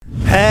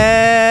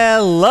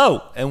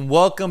Hello, and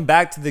welcome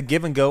back to The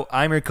Give and Go.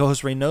 I'm your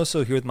co-host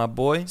Reynoso here with my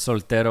boy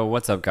Soltero.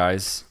 What's up,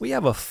 guys? We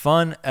have a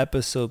fun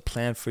episode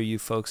planned for you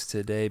folks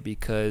today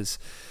because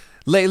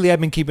lately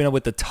I've been keeping up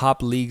with the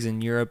top leagues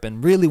in Europe,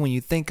 and really when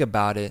you think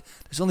about it,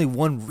 there's only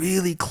one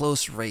really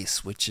close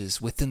race, which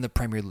is within the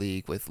Premier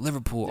League with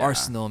Liverpool,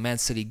 Arsenal, and Man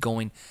City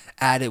going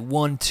at it,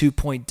 1-2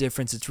 point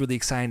difference. It's really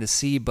exciting to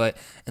see, but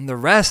in the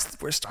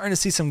rest, we're starting to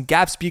see some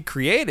gaps be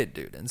created,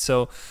 dude. And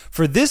so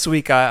for this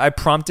week, I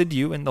prompted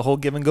you and the whole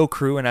Give and Go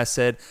crew, and I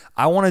said,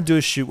 I want to do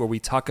a shoot where we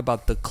talk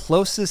about the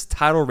closest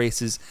title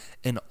races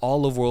in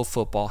all of world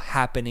football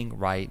happening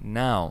right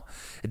now.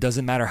 It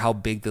doesn't matter how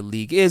big the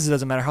league is. It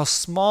doesn't matter how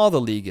small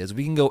the league is.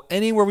 We can go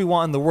anywhere we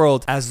want in the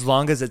world as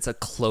long as it's a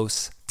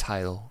close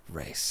title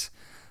race.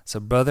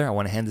 So, brother, I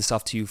want to hand this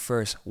off to you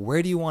first.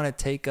 Where do you want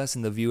to take us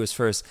and the viewers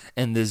first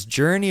in this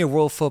journey of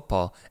world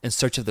football in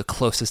search of the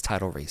closest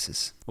title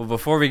races? Well,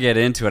 before we get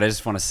into it, I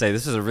just want to say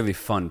this is a really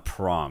fun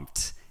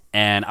prompt.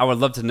 And I would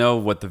love to know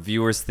what the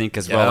viewers think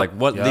as well. Like,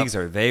 what leagues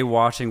are they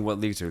watching? What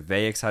leagues are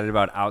they excited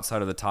about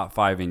outside of the top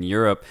five in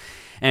Europe?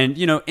 And,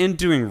 you know, in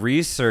doing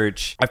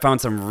research, I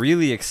found some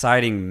really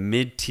exciting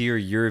mid-tier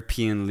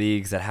European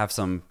leagues that have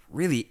some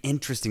really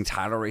interesting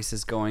title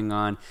races going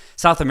on.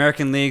 South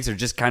American leagues are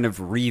just kind of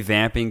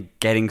revamping,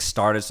 getting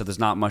started, so there's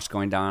not much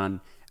going on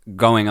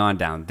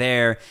down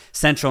there.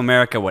 Central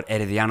America,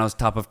 Herediano's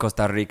top of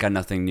Costa Rica,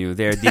 nothing new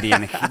there.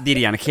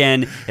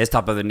 Dirian is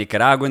top of the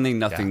Nicaraguan league,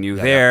 nothing new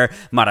there.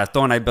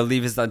 Marathon, I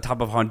believe, is on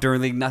top of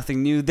Honduran league,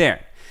 nothing new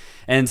there.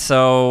 And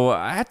so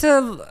I had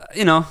to,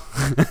 you know,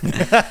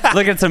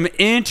 look at some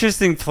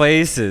interesting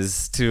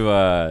places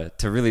to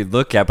really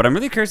look at. But I'm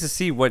really curious to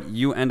see what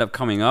you end up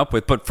coming up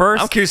with. But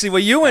first, I'm curious to see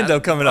what you end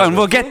up coming up with. And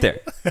we'll get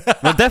there.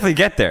 We'll definitely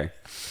get there.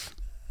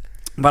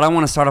 But I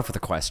want to start off with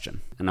a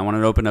question. And I want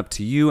to open up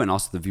to you and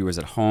also the viewers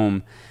at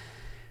home.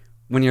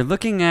 When you're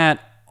looking at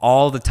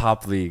all the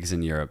top leagues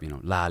in Europe, you know,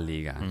 La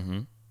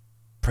Liga,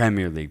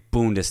 Premier League,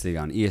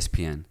 Bundesliga on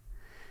ESPN,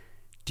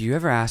 do you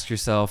ever ask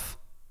yourself,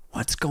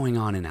 what's going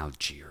on in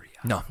Algeria?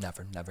 No,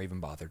 never even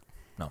bothered.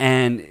 No.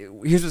 And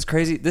here's what's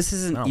crazy. This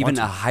isn't even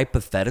a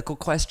hypothetical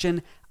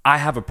question. I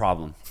have a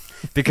problem.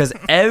 Because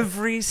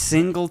every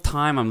single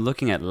time I'm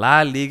looking at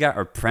La Liga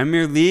or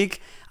Premier League,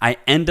 I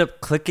end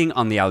up clicking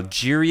on the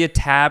Algeria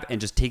tab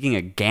and just taking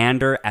a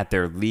gander at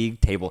their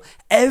league table.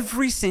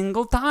 Every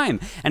single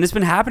time. And it's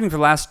been happening for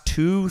the last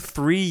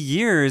 2-3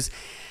 years.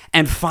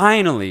 And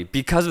finally,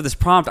 because of this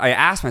prompt, I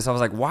asked myself,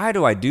 I was like, why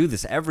do I do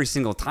this every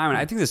single time? And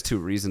I think there's two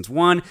reasons.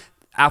 One,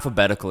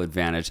 alphabetical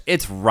advantage.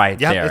 It's right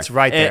there. Yeah, it's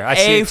right there. I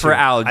see it for too.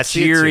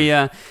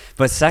 Algeria.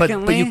 But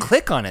secondly... But you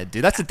click on it,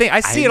 dude. That's the thing. I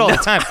see it all the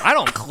time. I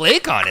don't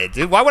click on it,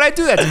 dude. Why would I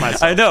do that to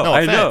myself? I know. No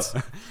offense.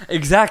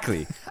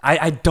 Exactly.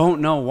 I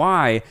don't know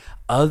why,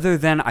 other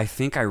than I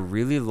think I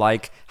really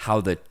like how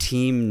the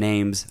team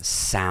names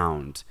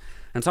sound.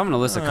 And so I'm going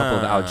to list a couple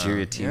of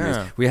Algeria team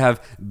names. We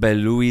have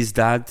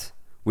Belouizdad.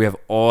 We have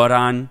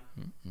Oran,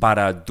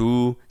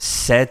 Paradou,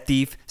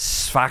 Setif,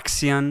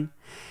 Sfaxian.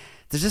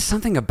 There's just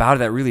something about it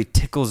that really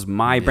tickles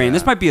my brain.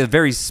 This might be a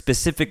very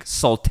specific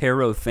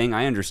Soltero thing.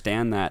 I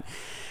understand that.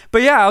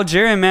 But yeah,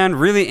 Algeria, man,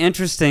 really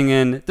interesting.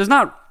 And there's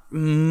not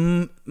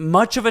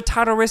much of a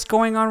title race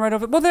going on right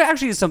over. Well, there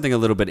actually is something a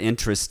little bit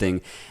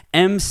interesting.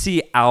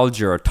 MC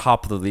Alger are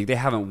top of the league. They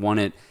haven't won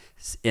it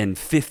in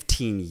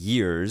 15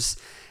 years.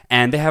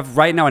 And they have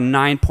right now a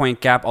 9-point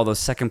gap, although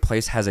second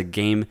place has a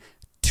game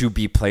to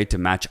be played to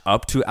match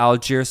up to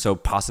Alger. So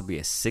possibly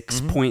a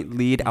 6-point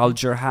lead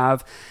Alger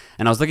have.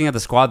 And I was looking at the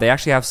squad. They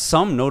actually have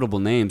some notable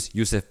names.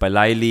 Youssef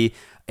Belaili,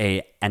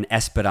 an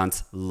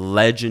Esperance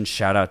legend.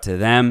 Shout out to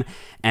them.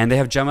 And they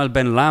have Jamal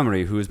Ben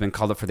Lamri, who has been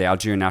called up for the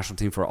Algerian national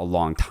team for a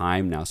long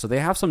time now. So they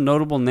have some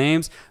notable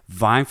names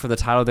vying for the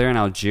title there in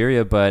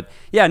Algeria. But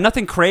yeah,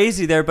 nothing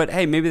crazy there. But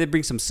hey, maybe they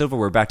bring some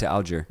silverware back to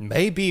Alger.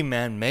 Maybe,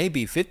 man.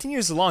 Maybe. 15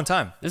 years is a long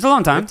time. It's a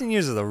long time. 15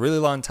 years is a really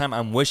long time.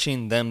 I'm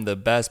wishing them the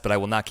best, but I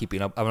will not be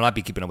keeping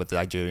up with the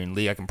Algerian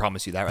league. I can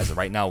promise you that as of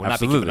right now. I will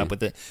not be keeping up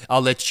with it.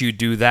 I'll let you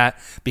do that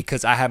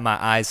because I have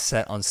my eyes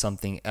set on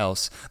something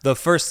else. The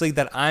first league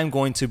that I'm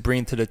going to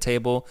bring to the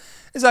table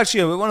is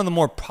actually one of the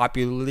more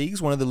popular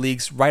leagues, one of the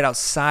leagues right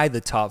outside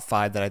the top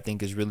five that I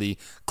think is really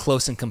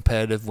close and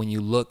competitive when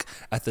you look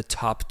at the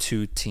top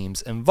two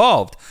teams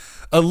involved.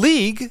 A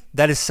league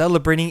that is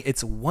celebrating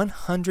its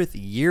 100th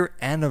year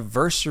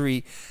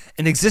anniversary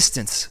in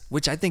existence,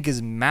 which I think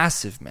is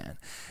massive, man.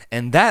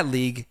 And that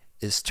league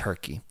is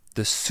Turkey.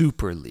 The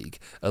Super League,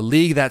 a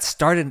league that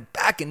started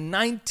back in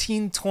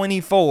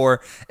 1924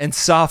 and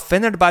saw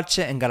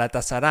Fenerbahce and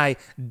Galatasaray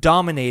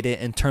dominate it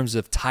in terms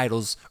of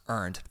titles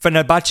earned.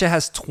 Fenerbahce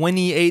has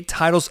 28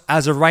 titles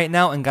as of right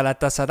now, and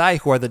Galatasaray,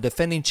 who are the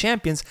defending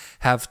champions,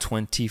 have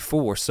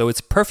 24. So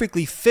it's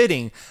perfectly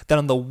fitting that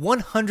on the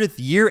 100th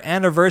year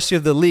anniversary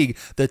of the league,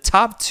 the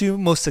top two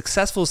most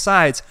successful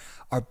sides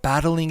are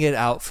battling it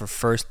out for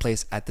first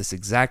place at this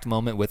exact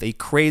moment with a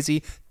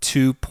crazy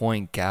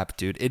 2-point gap,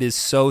 dude. It is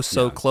so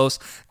close.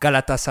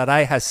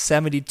 Galatasaray has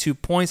 72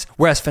 points,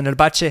 whereas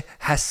Fenerbahce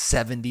has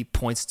 70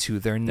 points to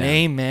their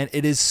name, man.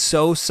 It is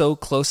so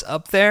close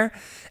up there.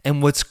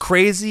 And what's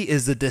crazy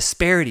is the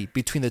disparity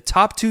between the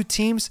top 2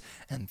 teams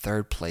and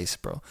third place,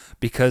 bro.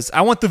 Because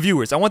I want the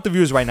viewers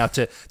right now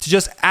to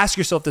just ask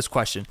yourself this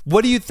question.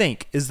 What do you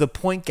think is the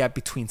point gap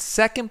between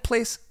second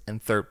place and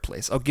third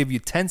place? I'll give you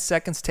 10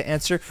 seconds to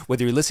answer,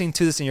 whether you're listening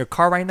to this in your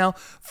car right now.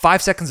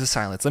 5 seconds of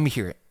silence. Let me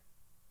hear it.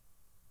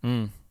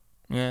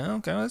 Yeah,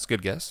 okay, that's a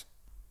good guess.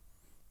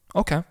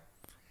 Okay.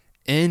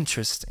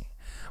 Interesting.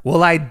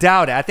 Well, I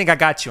doubt it. I think I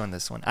got you on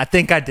this one. I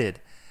think I did.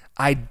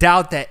 I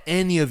doubt that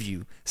any of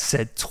you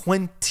said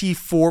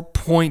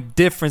 24-point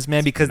difference,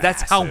 man, because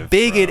that's how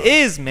big it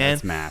is, man.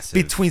 That's massive.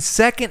 Between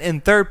second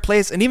and third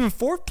place, and even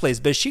fourth place,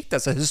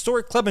 Beşiktaş, a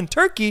historic club in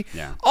Turkey,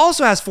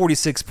 also has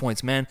 46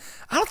 points, man.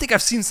 I don't think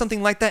I've seen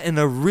something like that in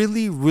a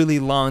really, really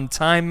long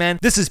time, man.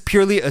 This is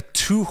purely a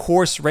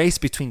 2-horse race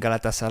between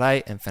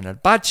Galatasaray and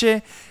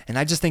Fenerbahce, and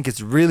I just think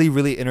it's really,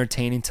 really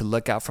entertaining to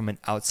look out from an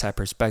outside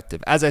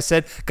perspective. As I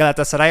said,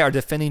 Galatasaray are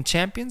defending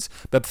champions,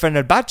 but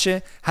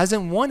Fenerbahce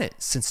hasn't won it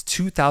since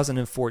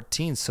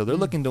 2014, so they're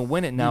looking to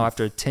win it now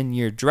after a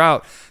 10-year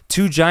drought.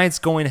 2 giants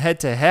going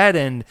head-to-head,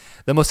 and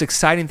the most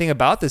exciting thing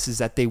about this is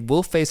that they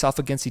will face off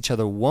against each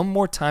other one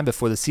more time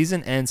before the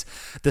season ends.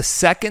 The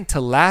second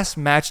to last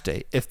match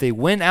day, if they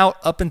win out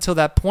up until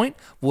that point,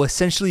 will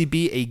essentially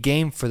be a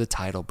game for the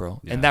title,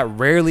 bro. And that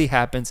rarely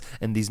happens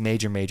in these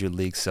major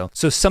leagues.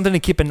 So something to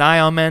keep an eye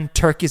on, man.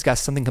 Turkey's got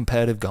something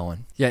competitive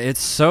going. Yeah,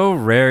 it's so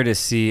rare to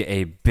see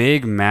a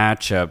big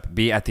matchup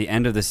be at the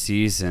end of the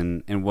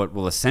season in what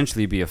will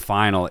essentially be a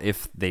final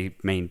if they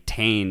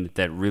maintain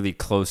that really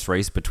close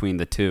race between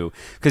the two.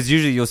 Because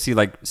usually you'll see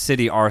like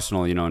City,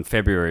 Arsenal, in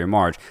February or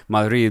March,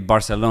 Madrid,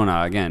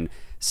 Barcelona, again,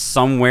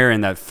 somewhere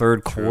in that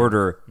third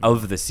quarter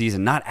of the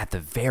season, not at the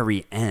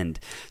very end.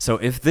 So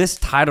if this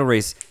title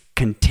race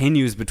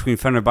continues between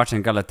Fenerbahce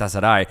and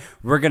Galatasaray,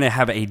 we're going to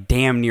have a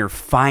damn near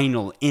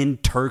final in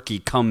Turkey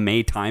come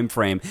May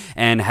timeframe.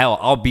 And hell,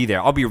 I'll be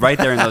there. I'll be right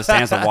there in those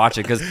stands to watch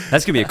it because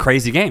that's going to be a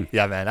crazy game.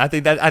 Yeah, man. I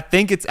think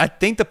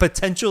the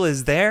potential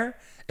is there.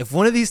 If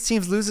one of these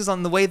teams loses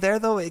on the way there,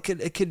 though, it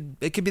could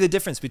be the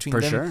difference between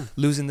them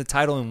losing the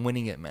title and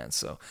winning it, man.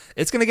 So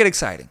it's gonna get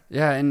exciting.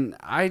 Yeah, and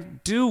I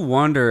do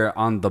wonder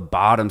on the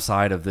bottom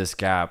side of this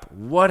gap,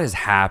 what has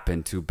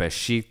happened to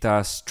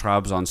Beşiktaş,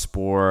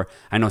 Trabzonspor?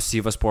 I know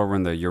Sivasspor were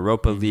in the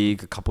Europa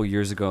League a couple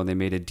years ago, and they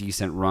made a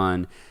decent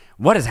run.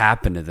 What has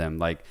happened to them?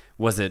 Like,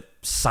 was it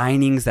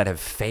signings that have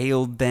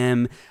failed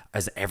them?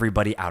 Is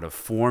everybody out of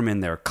form in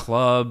their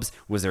clubs?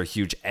 Was there a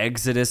huge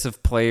exodus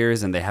of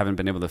players and they haven't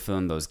been able to fill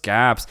in those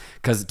gaps?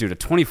 Because, dude, a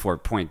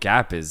 24-point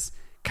gap is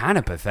kind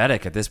of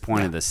pathetic at this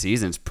point of the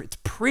season. It's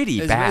pretty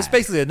bad. It's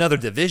basically another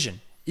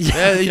division.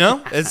 Yeah,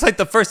 it's like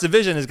the first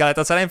division is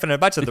Galatasaray and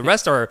Fenerbahce. The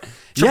rest are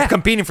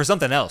competing for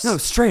something else. No,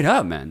 straight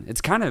up, man.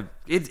 It's kind of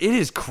it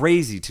is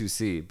crazy to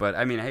see. But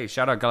I mean, hey,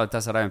 shout out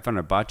Galatasaray and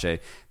Fenerbahce.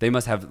 They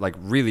must have like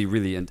really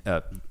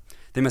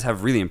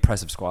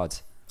impressive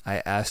squads.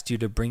 I asked you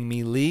to bring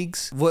me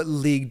leagues. What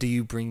league do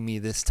you bring me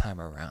this time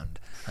around?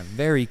 I'm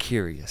very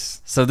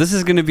curious. So this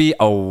is going to be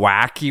a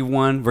wacky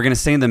one. We're going to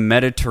stay in the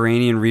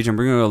Mediterranean region.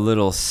 We're going to go a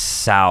little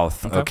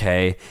south,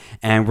 okay?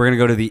 And we're going to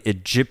go to the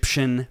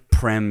Egyptian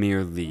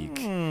Premier League.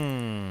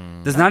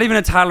 There's not even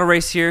a title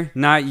race here.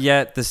 Not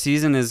yet. The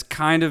season has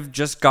kind of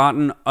just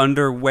gotten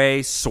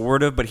underway,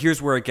 sort of. But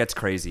here's where it gets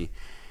crazy.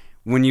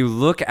 When you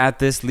look at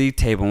this league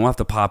table, and we'll have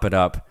to pop it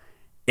up,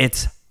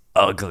 it's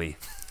ugly.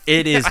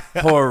 It is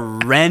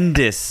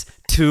horrendous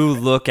to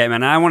look at,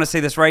 man. And I want to say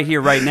this right here,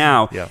 right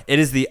now. It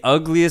is the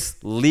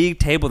ugliest league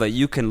table that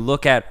you can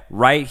look at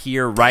right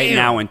here, right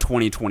now in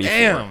 2024.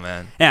 Damn,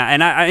 man. Yeah,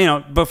 and I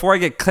before I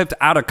get clipped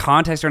out of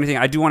context or anything,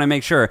 I do want to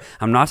make sure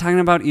I'm not talking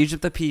about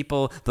Egypt, the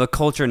people, the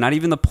culture, not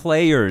even the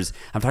players.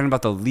 I'm talking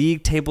about the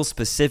league table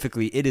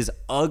specifically. It is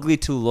ugly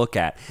to look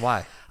at.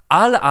 Why?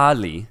 Al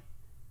Ahly,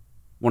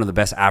 one of the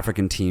best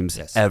African teams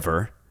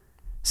ever,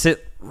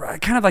 sit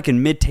kind of like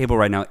in mid-table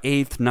right now,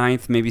 8th,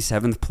 9th, maybe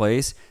 7th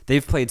place.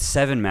 They've played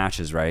 7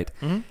 matches, right?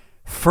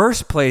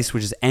 First place,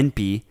 which is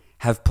NP,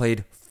 have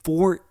played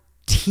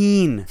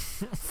 14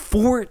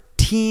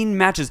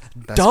 matches.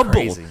 That's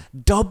crazy.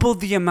 Double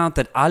the amount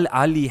that Al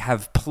Ahly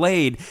have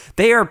played.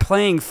 They are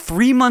playing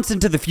 3 months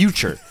into the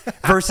future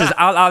versus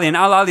Al Ahly, and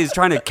Al Ahly is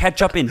trying to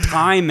catch up in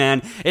time,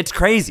 man. It's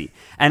crazy.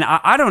 And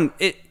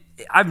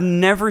I've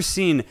never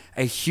seen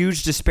a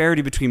huge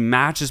disparity between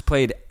matches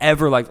played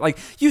ever. Like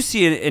you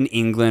see it in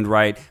England,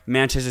 right?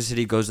 Manchester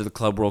City goes to the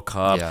Club World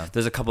Cup. Yeah.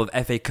 There's a couple of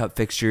FA Cup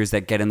fixtures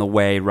that get in the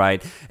way,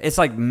 right? It's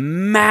like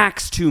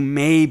max 2,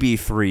 maybe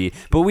 3.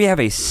 But we have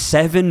a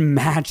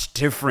 7-match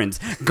difference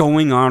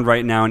going on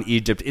right now in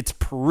Egypt. It's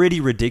pretty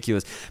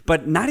ridiculous.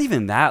 But not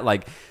even that.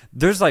 Like,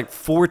 there's like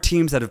 4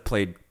 teams that have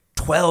played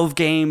 12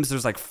 games.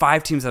 There's like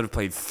 5 teams that have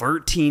played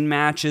 13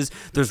 matches.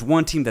 There's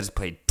one team that has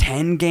played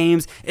 10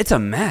 games. It's a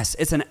mess.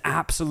 It's an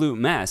absolute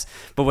mess.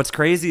 But what's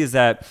crazy is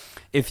that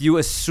if you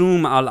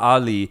assume Al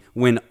Ahly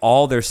win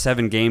all their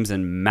 7 games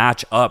and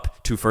match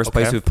up to first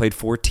place who've played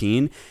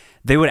 14,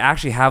 they would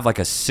actually have like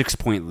a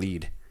 6-point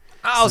lead.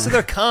 Oh, so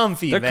they're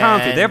comfy. They're man.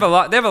 comfy. They have a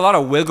lot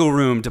of wiggle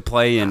room to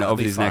play in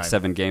over these next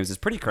 7 games. It's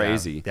pretty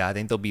crazy. Yeah, I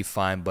think they'll be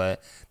fine.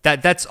 But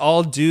that's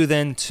all due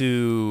then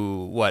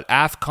to what,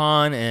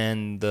 AFCON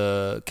and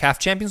the CAF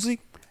Champions League.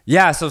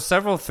 Yeah, so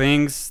several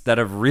things that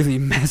have really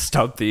messed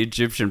up the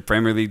Egyptian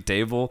Premier League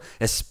table,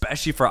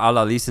 especially for Al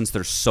Ahly since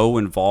they're so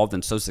involved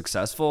and so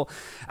successful.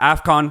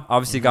 AFCON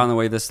obviously got in the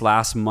way this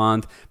last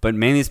month, but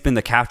mainly it's been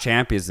the CAF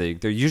Champions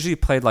League. They're usually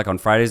played like on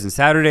Fridays and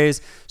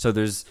Saturdays, so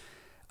there's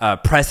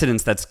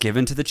precedence that's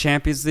given to the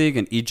Champions League,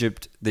 and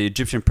the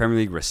Egyptian Premier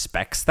League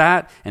respects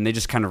that, and they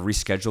just kind of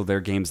reschedule their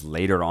games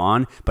later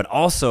on. But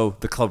also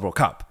the Club World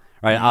Cup,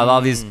 right? Al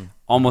Ahly's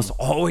almost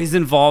always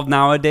involved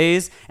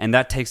nowadays, and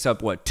that takes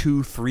up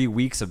 2-3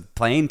 weeks of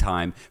playing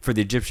time for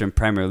the Egyptian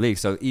Premier League.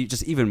 So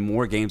just even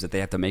more games that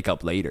they have to make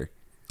up later.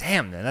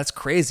 Damn, man, that's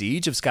crazy.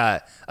 Egypt's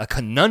got a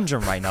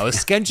conundrum right now, a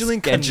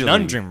scheduling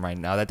conundrum right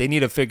now that they need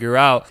to figure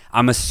out.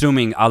 I'm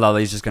assuming Al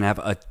Ahly is just going to have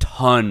a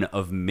ton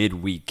of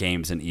midweek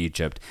games in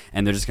Egypt,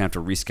 and they're just going to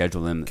have to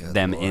reschedule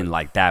them in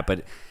like that.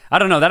 But I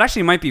don't know. That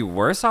actually might be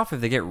worse off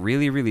if they get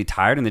really, really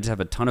tired and they just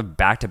have a ton of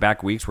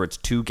back-to-back weeks where it's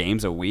 2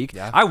 games a week.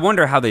 Yeah. I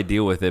wonder how they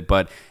deal with it,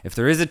 but if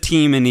there is a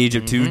team in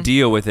Egypt to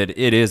deal with it,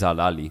 it is Al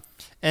Ahly.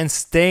 And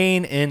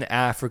staying in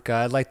Africa,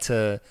 I'd like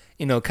to,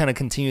 kind of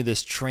continue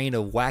this train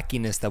of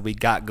wackiness that we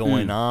got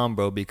going on,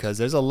 bro, because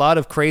there's a lot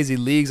of crazy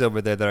leagues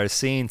over there that are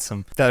seeing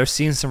some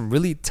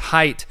really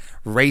tight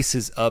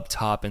races up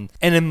top. And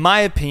in my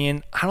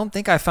opinion, I don't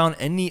think I found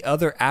any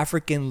other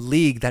African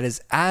league that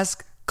is as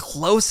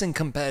close and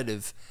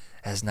competitive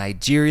as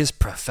Nigeria's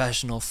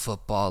Professional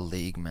Football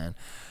League, man.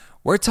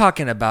 We're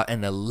talking about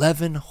an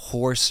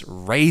 11-horse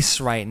race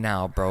right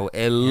now, bro.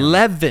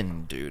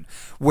 11, dude,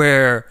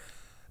 where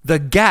the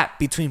gap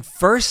between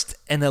first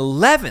and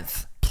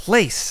 11th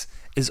place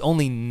is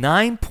only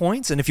 9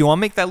 points. And if you want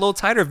to make that a little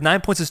tighter, if 9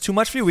 points is too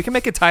much for you, we can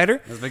make it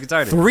tighter. Let's make it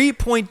tighter.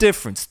 3-point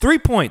difference. 3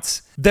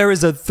 points. There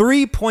is a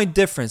 3-point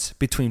difference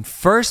between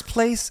first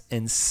place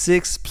and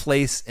 6th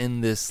place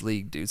in this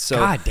league, dude. So,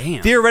 God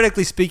damn.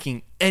 Theoretically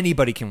speaking,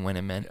 anybody can win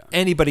it, man. Yeah.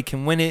 Anybody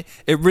can win it.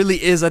 It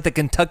really is like the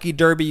Kentucky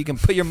Derby. You can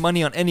put your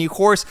money on any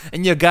horse,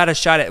 and you got a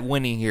shot at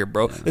winning here,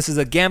 bro. Yeah. This is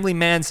a gambling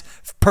man's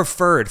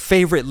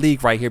favorite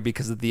league right here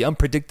because of the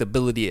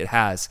unpredictability it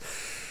has.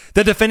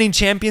 The defending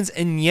champions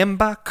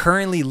Enyimba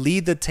currently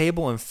lead the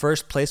table in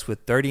first place with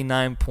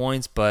 39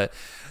 points, but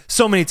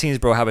so many teams,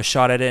 bro, have a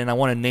shot at it, and I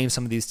want to name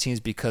some of these teams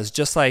because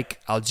just like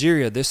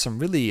Algeria, there's some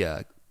really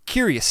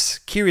curious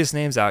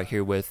names out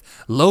here with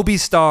Lobi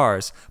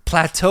Stars,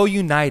 Plateau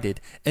United,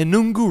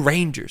 Enungu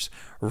Rangers,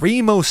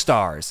 Remo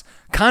Stars,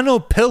 Kano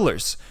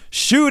Pillars,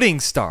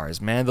 Shooting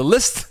Stars, man. The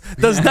list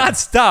does not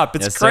stop.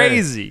 It's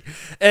crazy.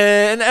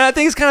 And I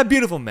think it's kind of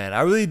beautiful, man.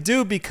 I really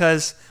do,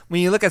 because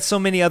when you look at so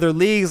many other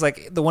leagues,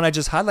 like the one I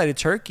just highlighted,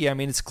 Turkey, I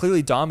mean, it's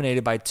clearly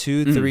dominated by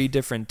 2-3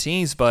 different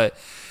teams, but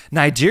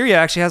Nigeria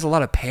actually has a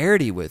lot of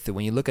parity with it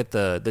when you look at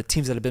the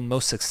teams that have been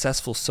most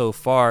successful so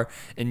far.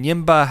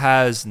 Enyimba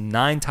has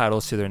 9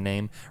 titles to their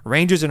name.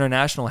 Rangers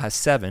International has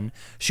 7.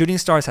 Shooting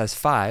Stars has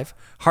 5.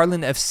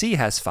 Heartland FC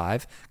has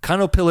 5.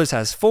 Kano Pillars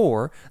has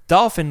 4.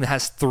 Dolphin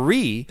has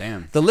 3.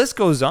 Damn. The list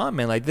goes on,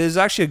 man. Like, there's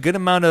actually a good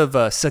amount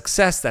of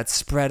success that's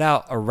spread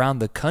out around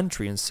the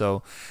country. And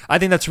so I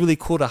think that's really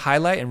cool to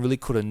highlight and really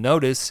cool to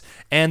notice.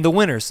 And the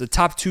winners, the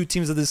top 2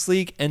 teams of this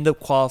league, end up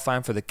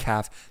qualifying for the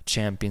CAF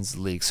Champions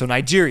League. So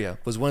Nigeria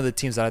was one of the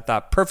teams that I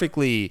thought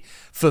perfectly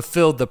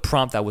fulfilled the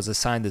prompt that was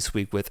assigned this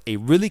week, with a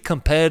really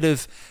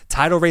competitive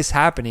title race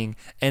happening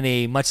in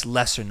a much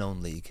lesser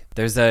known league.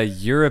 There's a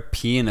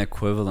European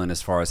equivalent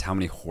as far as how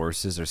many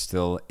horses are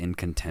still in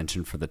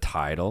contention for the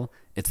title.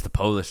 It's the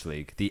Polish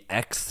league. The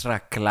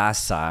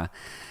Ekstraklasa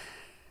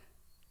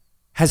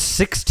has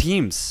 6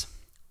 teams,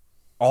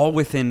 all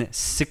within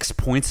 6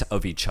 points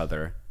of each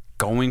other,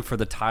 going for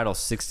the title.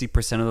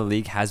 60% of the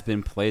league has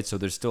been played, so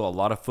there's still a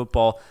lot of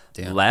football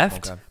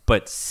left,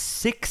 but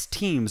 6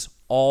 teams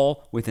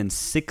all within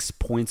 6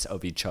 points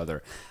of each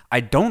other. I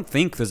don't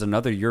think there's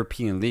another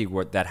European league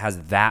that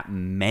has that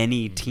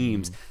many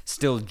teams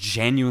still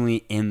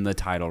genuinely in the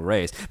title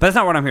race. But that's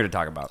not what I'm here to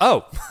talk about.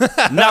 Oh.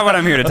 Not what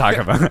I'm here to talk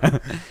about.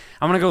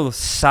 I'm going to go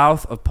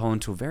south of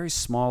Poland to a very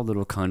small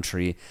little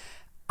country,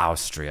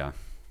 Austria.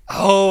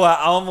 Oh,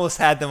 I almost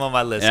had them on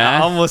my list. Yeah?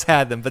 I almost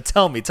had them. But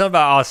tell me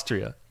about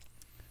Austria.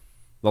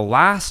 The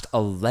last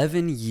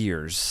 11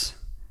 years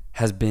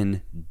has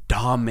been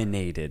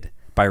dominated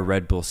by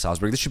Red Bull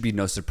Salzburg. This should be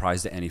no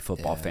surprise to any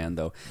football fan,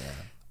 though. Yeah.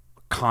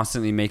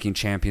 Constantly making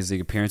Champions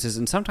League appearances,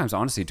 and sometimes,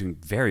 honestly, doing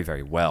very,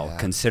 very well,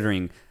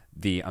 considering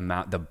the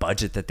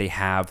budget that they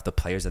have, the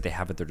players that they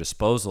have at their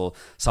disposal.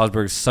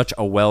 Salzburg is such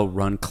a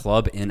well-run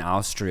club in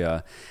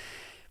Austria.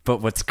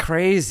 But what's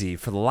crazy,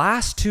 for the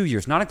last 2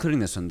 years, not including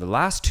this one, the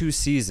last 2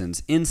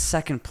 seasons, in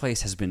second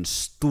place has been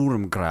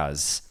Sturm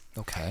Graz.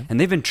 Okay. And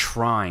they've been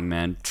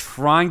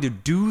trying to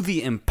do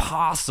the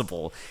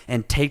impossible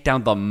and take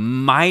down the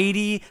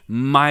mighty,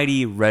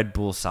 mighty Red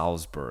Bull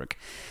Salzburg.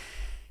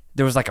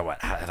 There was like a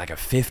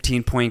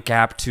 15-point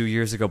gap 2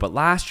 years ago, but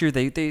last year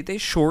they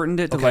shortened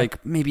it to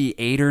like maybe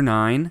 8 or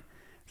 9.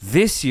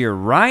 This year,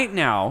 right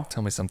now,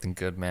 tell me something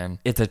good, man.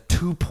 It's a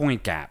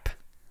 2-point gap.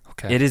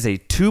 Okay. It is a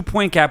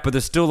 2-point gap, but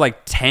there's still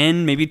like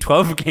 10, maybe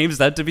 12 games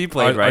left to be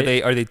played,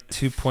 right? Are they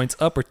 2 points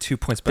up or 2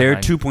 points behind?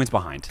 They're 2 points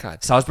behind.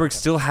 God. Salzburg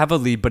still have a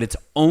lead, but it's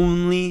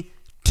only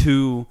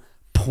 2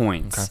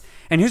 points. Okay.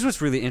 And here's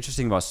what's really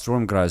interesting about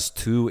Sturm Graz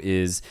too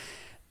is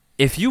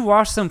if you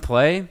watch them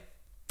play,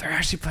 they're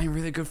actually playing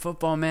really good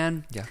football,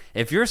 man. Yeah.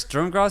 If you're a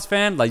Sturm Graz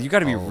fan, like you got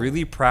to be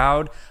really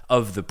proud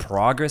of the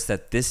progress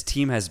that this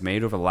team has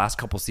made over the last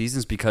couple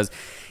seasons, because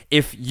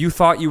if you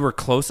thought you were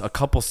close a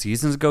couple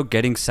seasons ago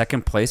getting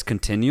second place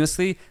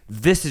continuously,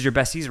 this is your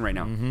best season right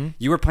now. Mm-hmm.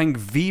 You are playing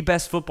the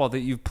best football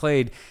that you've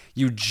played.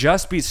 You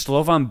just beat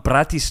Slovan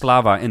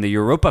Bratislava in the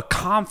Europa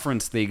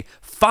Conference League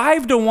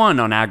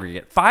 5-1 on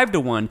aggregate.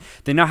 5-1.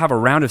 They now have a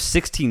round of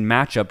 16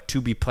 matchup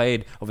to be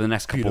played over the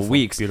next couple of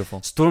weeks.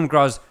 Beautiful. Sturm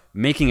Graz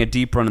making a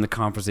deep run in the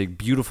Conference League,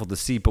 beautiful to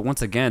see. But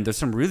once again, there's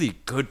some really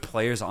good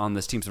players on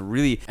this team,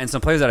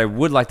 some players that I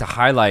would like to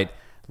highlight.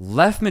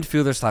 Left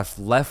midfielder /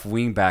 left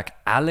wing back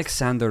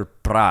Alexander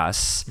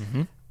Brass,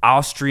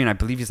 Austrian. I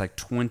believe he's like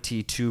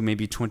 22,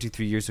 maybe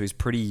 23 years, so he's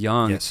pretty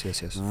young.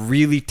 Yes.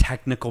 Really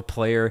technical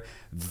player,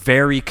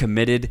 very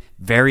committed,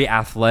 very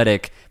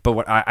athletic. But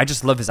what I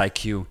just love his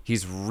IQ.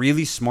 He's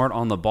really smart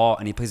on the ball,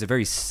 and he plays a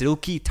very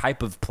silky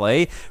type of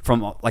play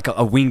from like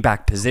a wing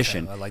back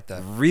position. Okay, I like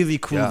that. Really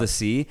cool to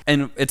see.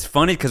 And it's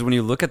funny because when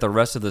you look at the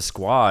rest of the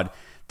squad,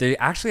 they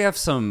actually have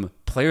some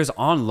players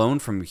on loan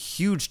from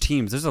huge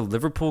teams. There's a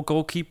Liverpool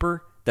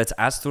goalkeeper that's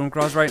at Sturm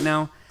Graz right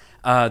now.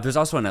 There's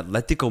also an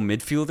Atletico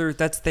midfielder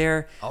that's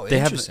there. Oh,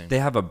 interesting. They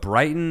have a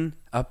Brighton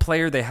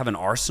player. They have an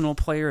Arsenal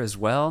player as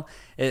well.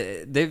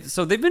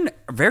 They've been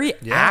very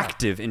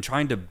active in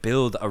trying to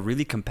build a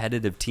really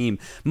competitive team.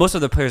 Most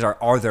of the players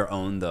are their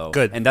own, though.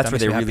 Good. And that's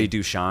that where they really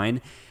do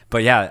shine.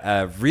 But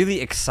yeah,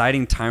 really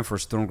exciting time for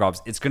Sturm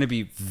Graz. It's going to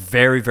be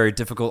very, very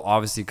difficult,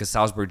 obviously, because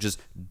Salzburg just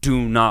do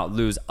not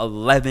lose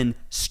 11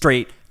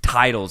 straight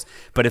titles.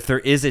 But if there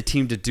is a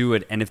team to do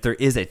it, and if there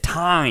is a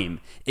time,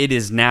 it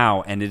is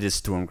now, and it is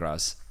Sturm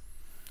Graz.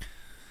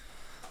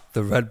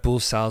 The Red Bull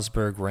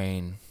Salzburg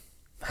reign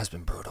has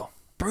been brutal.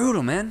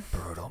 Brutal, man.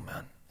 Brutal,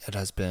 man. It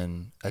has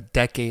been a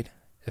decade,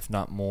 if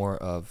not more,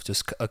 of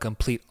just a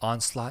complete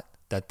onslaught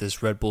that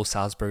this Red Bull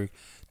Salzburg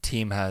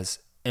team has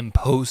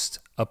imposed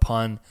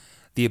upon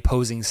the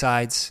opposing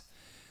sides.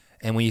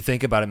 And when you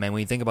think about it, man,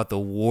 when you think about the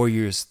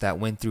warriors that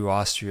went through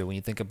Austria, when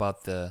you think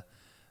about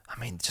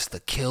just the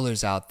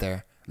killers out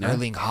there,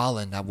 Erling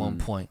Haaland at one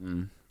point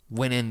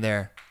went in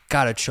there,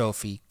 got a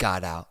trophy,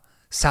 got out.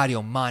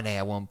 Sadio Mane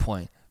at one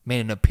point made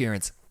an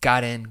appearance,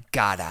 got in,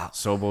 got out.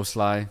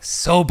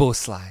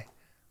 Soboslai.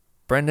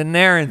 Brendan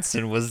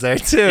Aronson was there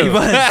too. He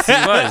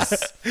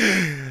was.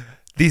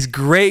 These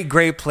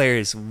great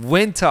players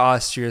went to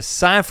Austria,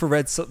 signed for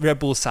Red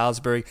Bull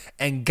Salzburg,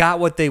 and got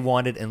what they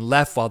wanted and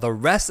left, while the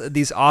rest of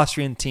these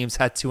Austrian teams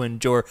had to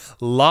endure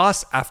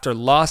loss after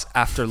loss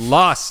after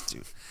loss,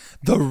 dude.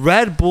 The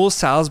Red Bull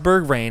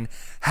Salzburg reign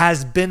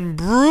has been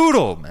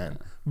brutal, man.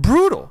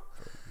 Brutal.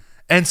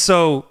 And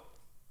so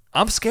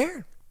I'm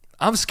scared.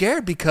 I'm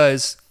scared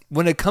because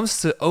when it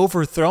comes to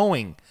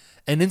overthrowing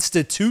an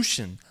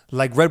institution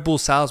like Red Bull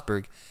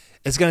Salzburg,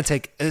 it's gonna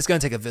take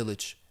a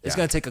village. It's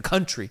gonna take a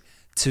country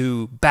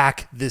to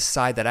back this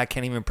side that I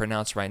can't even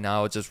pronounce right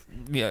now. It's just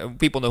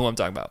people know who I'm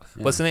talking about.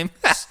 What's the name?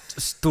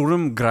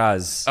 Sturm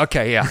Graz.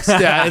 Okay, yeah.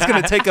 It's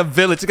gonna take a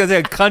village. It's gonna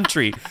take a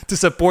country to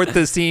support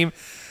this team.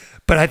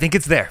 But I think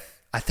it's there.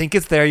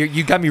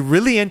 You got me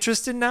really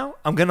interested now.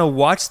 I'm going to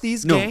watch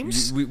these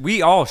games.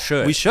 We all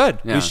should. We should.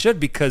 Yeah. We should,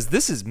 because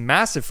this is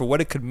massive for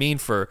what it could mean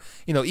for,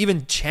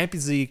 even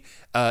Champions League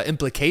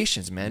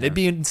implications, man. Yeah. It'd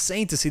be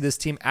insane to see this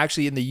team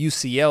actually in the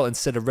UCL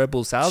instead of Red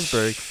Bull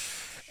Salzburg.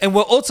 And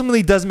what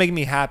ultimately does make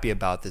me happy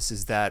about this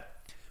is that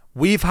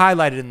we've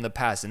highlighted in the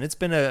past, and it's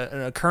been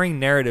an occurring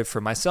narrative for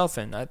myself,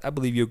 and I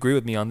believe you agree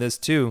with me on this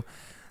too,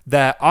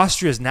 that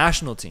Austria's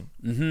national team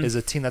is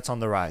a team that's on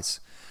the rise.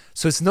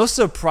 So it's no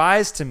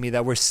surprise to me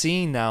that we're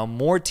seeing now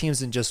more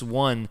teams than just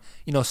one,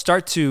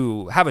 start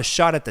to have a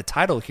shot at the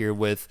title here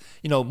with,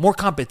 more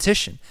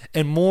competition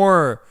and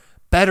more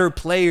better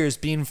players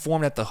being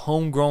formed at the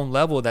homegrown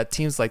level that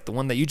teams like the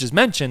one that you just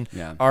mentioned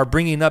are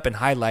bringing up and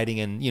highlighting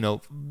and,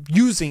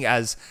 using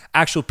as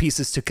actual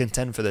pieces to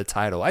contend for the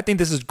title. I think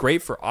this is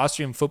great for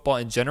Austrian football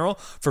in general,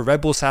 for Red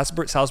Bull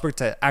Salzburg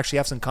to actually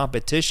have some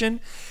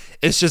competition.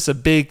 It's just a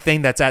big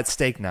thing that's at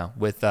stake now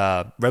with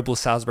Red Bull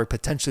Salzburg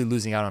potentially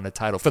losing out on a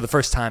title for the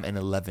first time in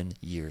 11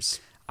 years.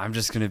 I'm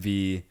just going to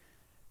be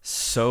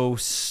so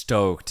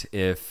stoked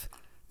if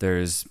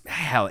there's,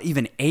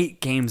 even 8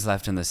 games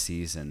left in the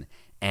season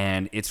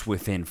and it's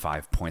within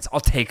 5 points. I'll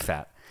take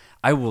that.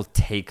 I will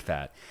take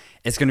that.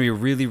 It's going to be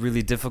really,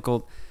 really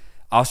difficult.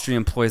 Austria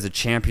employs a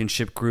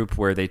championship group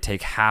where they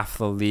take half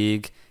the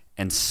league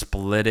and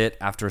split it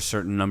after a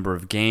certain number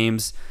of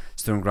games.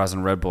 Sturm Graz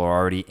and Red Bull are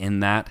already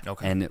in that.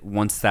 Okay. And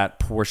once that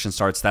portion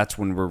starts, that's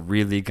when we're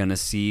really going to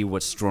see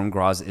what Sturm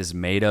Graz is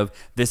made of.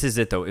 This is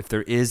it, though. If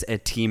there is a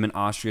team in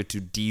Austria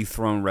to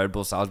dethrone Red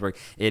Bull Salzburg,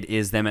 it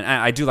is them. And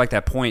I do like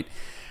that point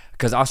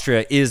because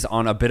Austria is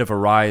on a bit of a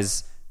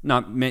rise,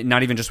 not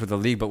even just with the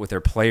league, but with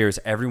their players.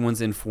 Everyone's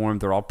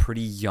informed. They're all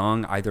pretty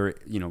young, either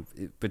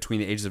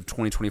between the ages of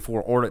 20,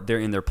 24, or they're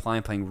in their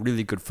prime playing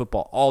really good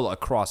football all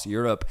across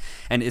Europe.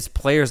 And it's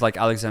players like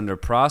Alexander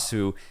Pras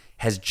who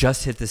has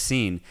just hit the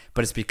scene,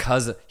 but it's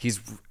because he's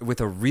with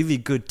a really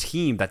good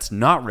team that's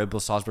not Red Bull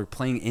Salzburg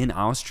playing in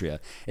Austria.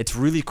 It's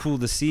really cool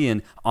to see,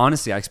 and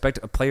honestly, I expect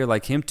a player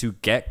like him to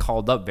get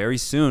called up very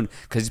soon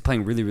because he's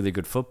playing really, really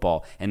good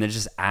football, and it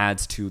just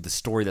adds to the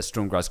story that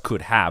Sturm Graz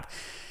could have.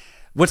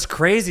 What's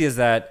crazy is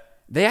that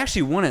they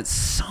actually won it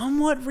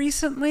somewhat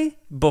recently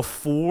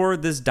before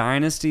this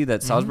dynasty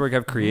that Salzburg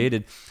have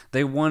created.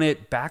 They won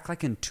it back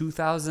like in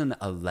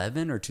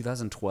 2011 or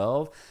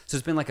 2012. So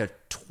it's been like a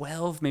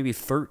 12, maybe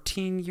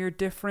 13-year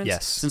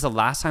difference since the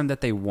last time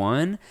that they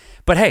won.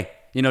 But hey,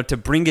 to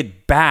bring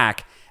it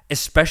back,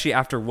 especially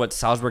after what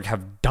Salzburg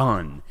have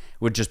done,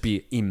 would just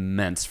be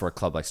immense for a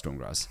club like Sturm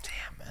Graz.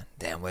 Damn, man.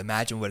 Damn,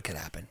 imagine what could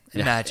happen.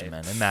 Imagine,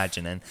 man.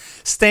 Imagine. And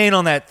staying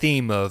on that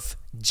theme of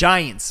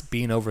Giants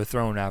being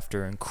overthrown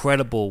after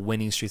incredible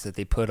winning streaks that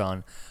they put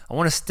on, I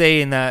want to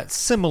stay in that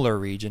similar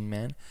region,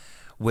 man,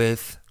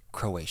 with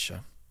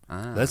Croatia.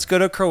 Let's go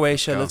to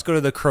Croatia. Let's go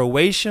to the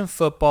Croatian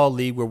Football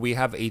League, where we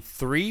have a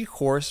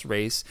 3-horse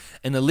race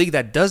in a league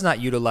that does not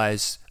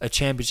utilize a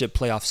championship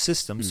playoff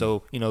system.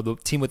 So, the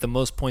team with the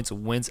most points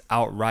wins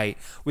outright.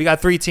 We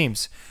got 3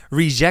 teams.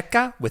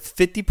 Rijeka with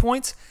 50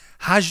 points,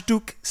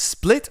 Hajduk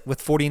Split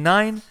with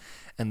 49,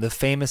 and the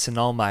famous and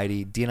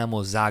almighty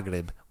Dinamo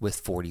Zagreb with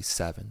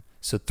 47.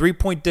 So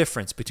 3-point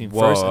difference between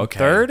first and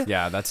third.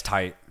 Yeah, that's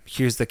tight.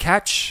 Here's the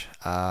catch.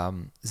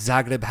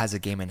 Zagreb has a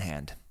game in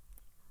hand.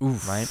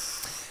 Oof. Right?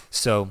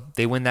 So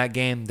they win that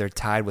game. They're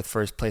tied with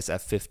first place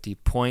at 50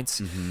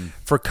 points. Mm-hmm.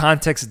 For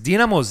context,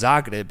 Dinamo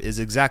Zagreb is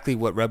exactly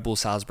what Red Bull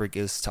Salzburg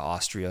is to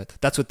Austria.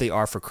 That's what they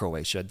are for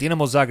Croatia.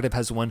 Dinamo Zagreb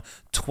has won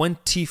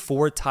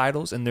 24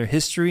 titles in their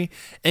history.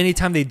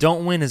 Anytime they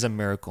don't win is a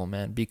miracle,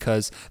 man,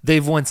 because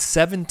they've won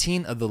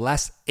 17 of the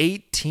last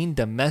 18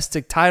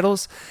 domestic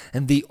titles,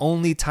 and the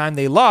only time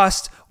they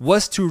lost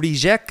was to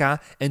Rijeka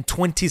in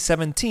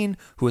 2017,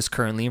 who is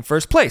currently in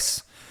first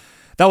place.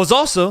 That was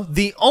also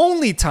the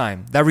only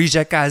time that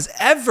Rijeka has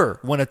ever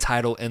won a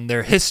title in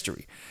their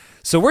history.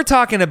 So we're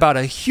talking about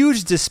a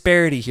huge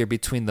disparity here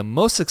between the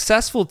most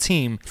successful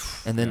team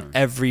and then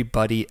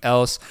everybody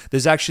else.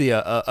 There's actually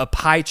a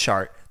pie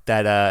chart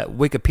that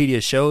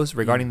Wikipedia shows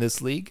regarding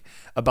this league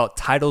about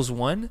titles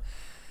won.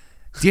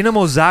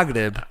 Dinamo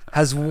Zagreb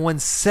has won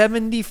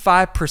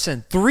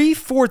 75%.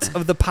 3/4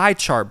 of the pie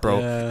chart, bro,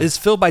 is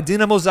filled by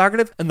Dinamo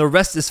Zagreb, and the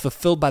rest is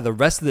fulfilled by the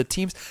rest of the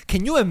teams.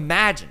 Can you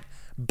imagine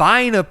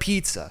buying a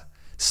pizza,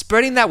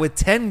 spreading that with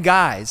 10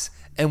 guys,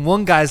 and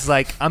one guy's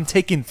like, I'm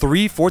taking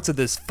 3/4 of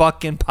this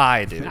fucking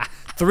pie, dude.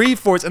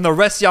 3/4, and the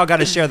rest of y'all got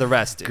to share the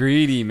rest, dude.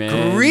 Greedy,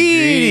 man.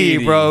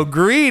 Greedy, bro.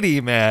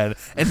 Greedy, man.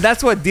 And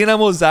that's what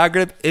Dinamo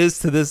Zagreb is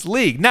to this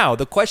league. Now,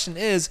 the question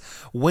is,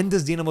 when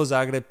does Dinamo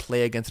Zagreb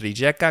play against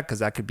Rijeka? Because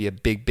that could be a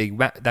big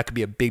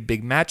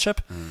matchup.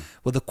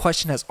 Well, the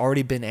question has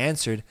already been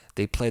answered.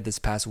 They played this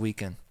past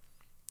weekend.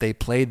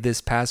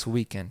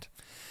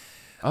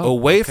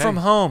 Away from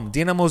home,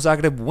 Dinamo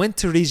Zagreb went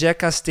to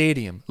Rijeka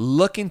Stadium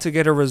looking to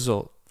get a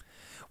result.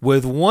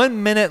 With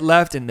 1 minute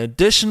left in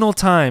additional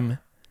time,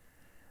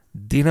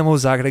 Dinamo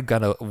Zagreb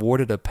got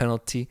awarded a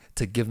penalty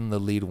to give them the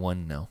lead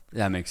 1-0.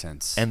 That makes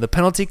sense. And the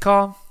penalty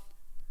call,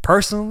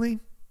 personally,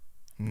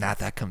 not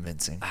that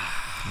convincing.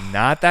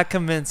 Not that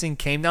convincing.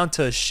 Came down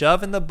to a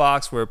shove in the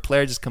box where a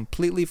player just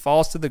completely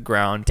falls to the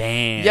ground.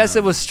 Damn. Yes,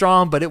 it was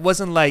strong, but it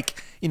wasn't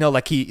like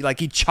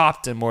he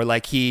chopped him or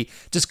like he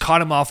just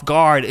caught him off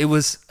guard. It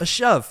was a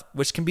shove,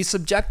 which can be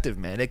subjective,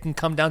 man. It can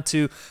come down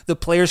to the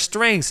player's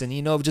strengths and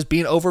just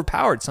being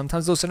overpowered.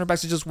 Sometimes those center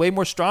backs are just way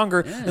more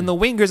stronger than the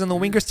wingers, and the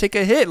wingers take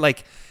a hit.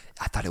 Like,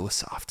 I thought it was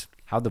soft.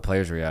 How'd the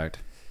players react?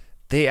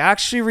 They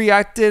actually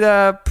reacted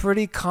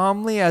pretty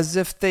calmly, as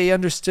if they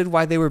understood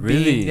why they were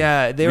being.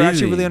 Yeah, they were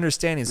actually really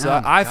understanding.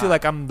 So I feel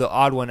like I'm the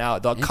odd one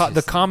out.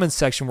 The comments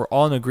section were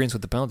all in agreement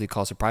with the penalty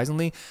call.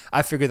 Surprisingly,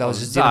 I figured that was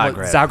just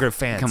Zagreb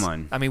fans. Come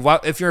on, I mean,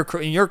 if you're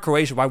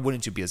Croatia, why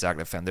wouldn't you be a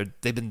Zagreb fan?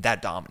 They've been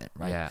that dominant,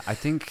 right? Yeah, I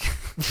think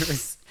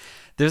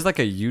there's like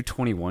a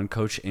U21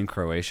 coach in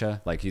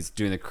Croatia. Like he's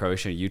doing the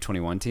Croatian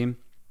U21 team,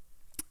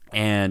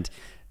 and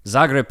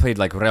Zagreb played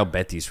like Real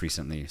Betis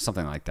recently,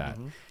 something like that,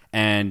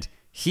 and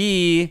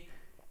he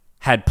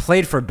had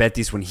played for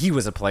Betis when he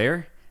was a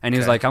player, and he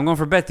was like, I'm going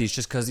for Betis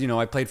just because,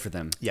 I played for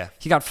them. Yeah.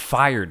 He got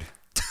fired.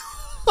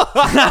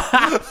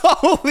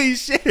 Holy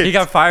shit. He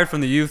got fired from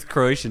the youth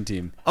Croatian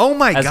team. Oh,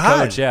 my God. As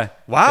coach, yeah.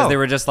 Wow. Because they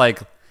were just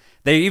like,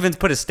 they even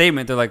put a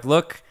statement. They're like,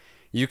 look,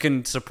 you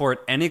can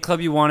support any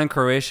club you want in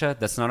Croatia.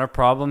 That's not a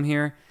problem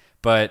here.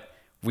 But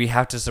we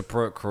have to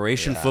support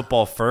Croatian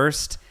football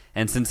first.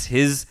 And since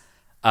his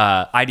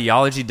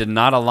ideology did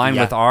not align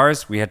with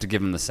ours. We had to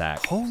give him the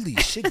sack. Holy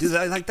shit, dude!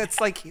 That's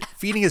like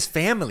feeding his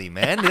family,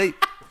 man.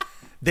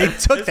 They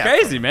took that.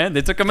 Crazy, man.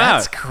 They took him out.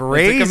 That's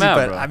crazy. They took him out,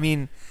 but bro. I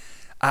mean,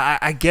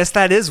 I guess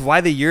that is why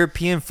the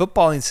European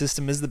footballing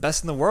system is the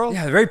best in the world.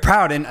 Yeah, very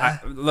proud. And I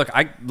low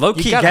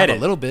key gotta get have it a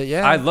little bit.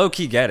 Yeah, I low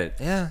key get it.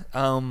 Yeah.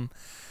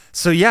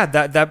 So yeah,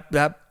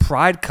 that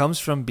pride comes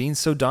from being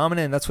so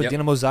dominant. And that's what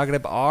Dinamo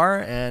Zagreb are.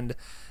 And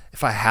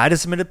if I had to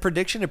submit a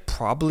prediction, it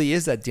probably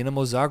is that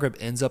Dinamo Zagreb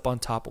ends up on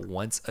top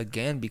once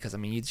again. Because I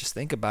mean, you just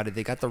think about it;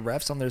 they got the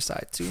refs on their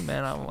side too,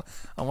 man. I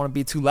don't want to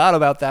be too loud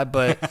about that,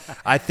 but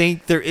I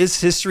think there is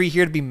history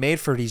here to be made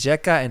for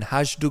Rijeka and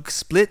Hajduk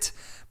Split.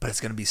 But it's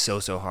going to be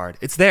so hard.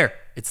 It's there,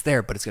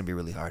 but it's going to be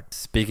really hard.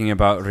 Speaking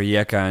about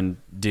Rijeka and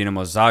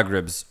Dinamo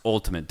Zagreb's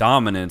ultimate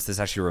dominance, this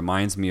actually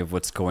reminds me of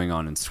what's going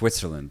on in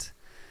Switzerland.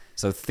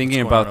 So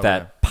thinking about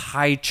that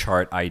pie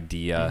chart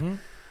idea,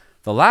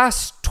 the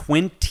last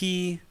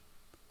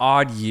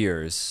 20-odd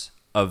years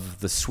of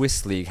the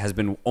Swiss league has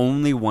been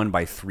only won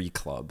by 3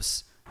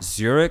 clubs: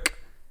 Zurich,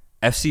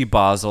 FC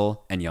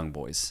Basel, and Young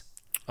Boys.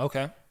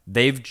 Okay.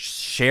 They've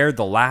shared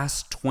the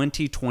last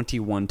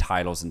 2021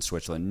 titles in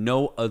Switzerland.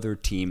 No other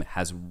team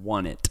has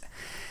won it.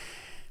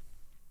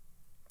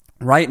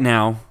 Right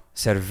now,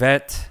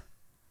 Servette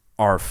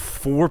are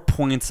 4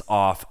 points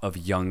off of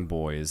Young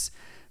Boys.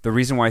 The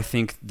reason why I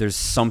think there's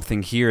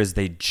something here is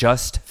they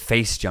just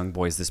faced Young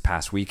Boys this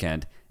past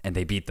weekend, and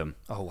they beat them.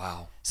 Oh,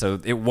 wow.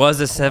 So it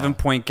was a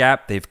 7-point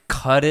gap. They've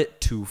cut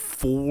it to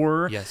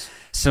 4. Yes.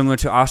 Similar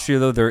to Austria,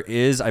 though, there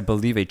is, I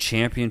believe, a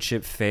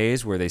championship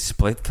phase where they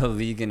split the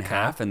league in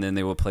half, and then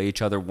they will play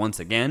each other once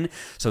again.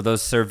 So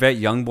those Servette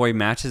Young Boy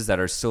matches that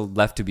are still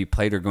left to be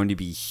played are going to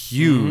be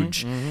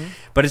huge.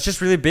 But it's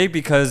just really big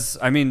because,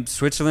 I mean,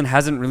 Switzerland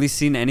hasn't really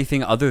seen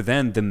anything other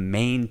than the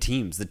main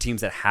teams, the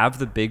teams that have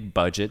the big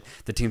budget,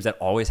 the teams that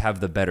always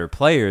have the better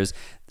players.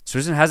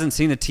 Switzerland hasn't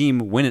seen a team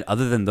win it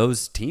other than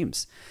those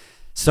teams.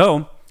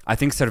 So I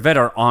think Servette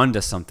are on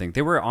to something.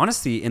 They were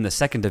honestly in the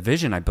second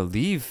division, I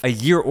believe, a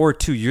year or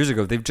 2 years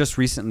ago. They've just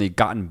recently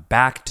gotten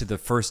back to the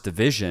first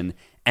division,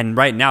 and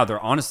right now they're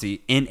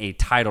honestly in a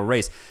title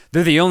race.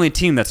 They're the only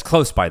team that's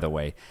close, by the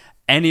way.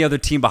 Any other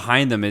team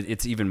behind them,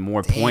 it's even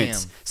more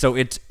points. So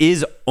it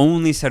is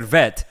only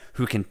Servette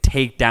who can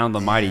take down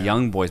the mighty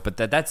Young Boys. But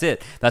that's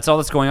it. That's all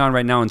that's going on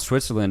right now in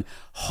Switzerland.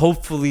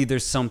 Hopefully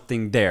there's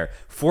something there.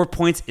 4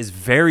 points is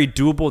very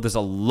doable. There's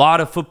a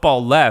lot of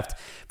football left.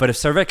 But if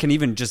Servette can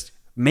even just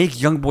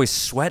make Young Boys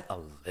sweat a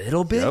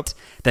little bit,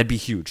 that'd be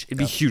huge. It'd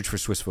be huge for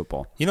Swiss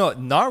football. You know,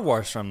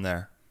 Narwar's from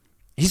there.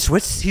 He's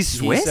Swiss? He's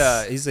Swiss?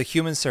 He's a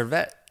human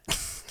Servette.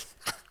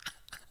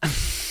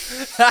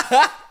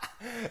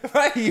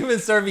 Right, human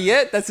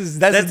serviette. That's his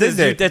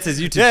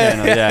YouTube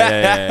channel.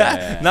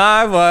 Yeah.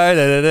 Narwar.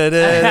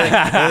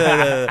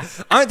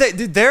 Aren't they?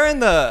 Dude,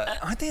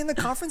 aren't they in the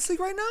Conference League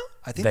right now?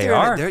 I think they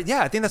are.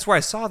 I think that's where I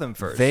saw them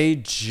first. They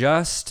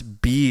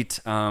just beat.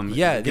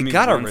 They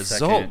got a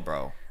result,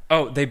 bro.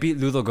 Oh, they beat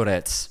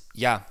Ludogorets.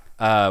 Yeah.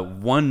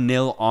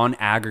 1-0 on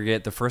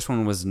aggregate. The first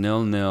one was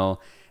 0-0,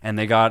 and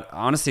they got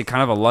honestly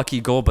kind of a lucky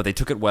goal, but they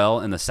took it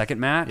well in the second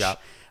match. Yeah.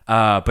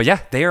 But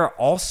yeah, they are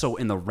also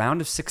in the round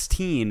of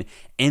 16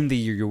 in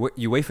the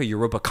UEFA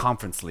Europa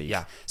Conference League.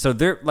 Yeah. So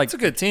they're like, it's a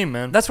good team,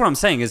 man. That's what I'm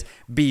saying is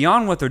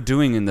beyond what they're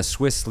doing in the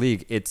Swiss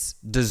league, it's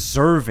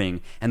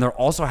deserving, and they're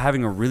also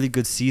having a really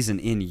good season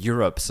in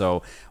Europe.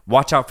 So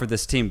watch out for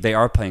this team. They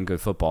are playing good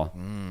football.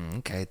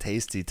 Okay,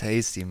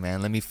 tasty,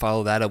 man. Let me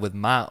follow that up with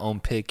my own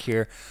pick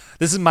here.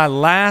 This is my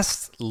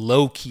last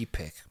low-key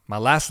pick. My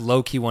last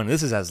low-key one.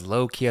 This is as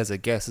low-key as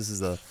it gets. This is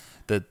the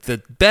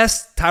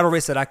best title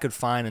race that I could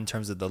find in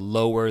terms of the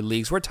lower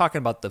leagues. We're talking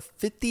about the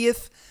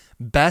 50th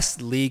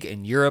best league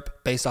in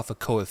Europe based off a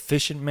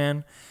coefficient,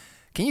 man.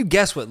 Can you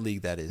guess what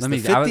league that is? I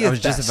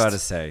was just about to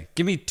say.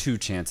 Give me 2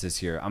 chances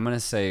here. I'm going to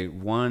say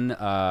one,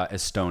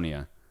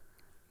 Estonia.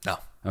 No.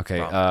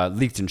 Okay,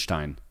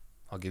 Liechtenstein.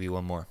 I'll give you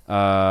one more.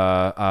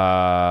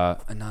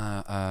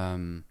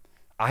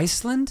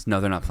 Iceland?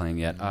 No, they're not playing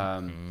yet.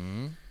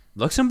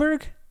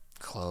 Luxembourg?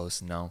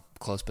 Close, no.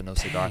 Close, but no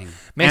cigar. Dang.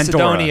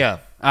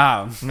 Macedonia.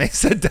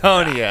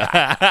 Macedonia.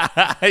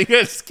 You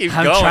just keep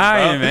going,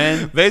 trying, bro.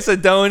 man.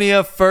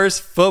 Macedonia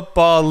First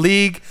Football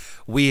League.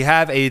 We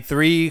have a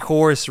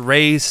 3-horse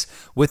race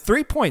with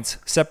 3 points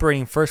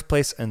separating first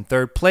place and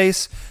third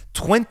place.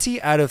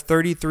 20 out of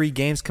 33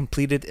 games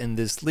completed in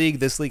this league.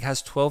 This league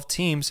has 12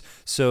 teams,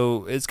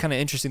 so it's kind of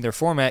interesting, their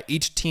format.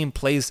 Each team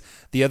plays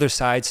the other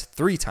sides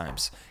 3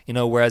 times,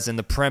 whereas in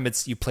the Prem,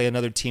 you play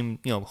another team,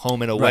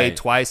 home and away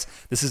twice.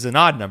 This is an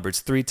odd number. It's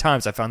 3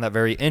 times. I found that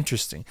very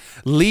interesting.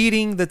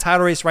 Leading the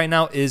title race right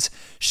now is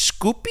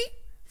Skupy,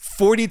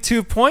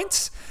 42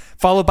 points,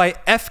 followed by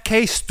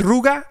FK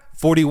Struga,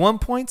 41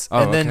 points,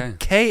 and then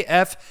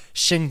KF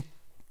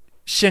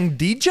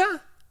Shikindija,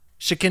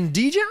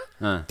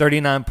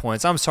 39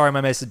 points. I'm sorry,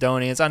 my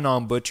Macedonians. I know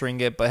I'm butchering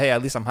it, but hey,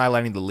 at least I'm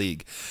highlighting the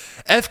league.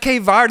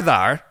 FK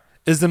Vardar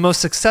is the most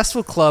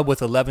successful club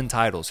with 11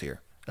 titles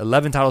here.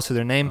 11 titles to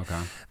their name. Okay.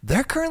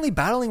 They're currently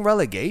battling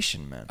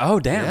relegation, man. Oh,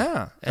 damn.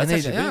 Yeah. That's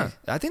actually big.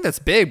 I think that's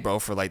big, bro,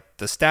 for like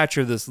the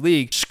stature of this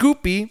league.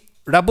 Skupy,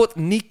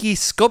 Rabotniki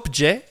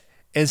Skopje,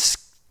 and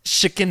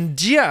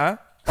Shikengia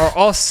are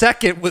all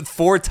second with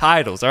 4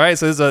 titles. All right,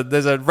 so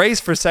there's a race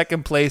for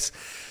second place.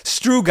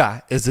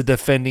 Struga is the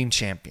defending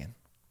champion.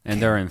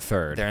 And they're in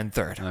third. They're in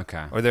third.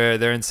 Okay. Or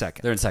they're in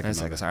second. They're in second.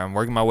 Sorry, I'm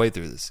working my way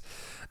through this.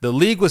 The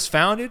league was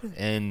founded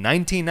in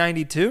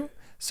 1992,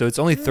 so it's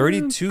only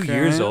 32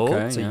 years old.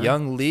 It's a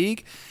young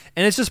league.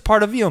 And it's just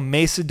part of,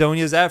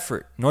 Macedonia's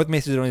effort, North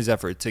Macedonia's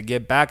effort to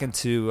get back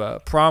into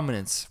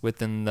prominence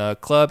within the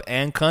club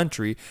and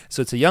country.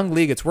 So it's a young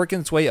league. It's working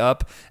its way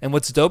up. And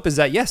what's dope is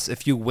that, yes,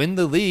 if you win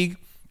the league,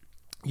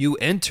 you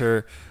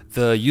enter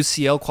the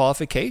UCL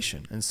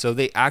qualification. And so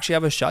they actually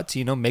have a shot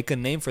to, make a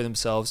name for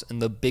themselves in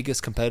the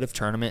biggest competitive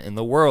tournament in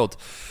the world.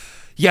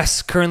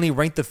 Yes, currently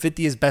ranked the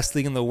 50th best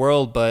league in the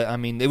world, but,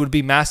 it would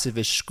be massive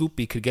if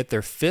Skupy could get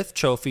their 5th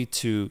trophy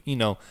to,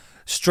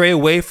 stray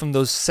away from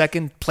those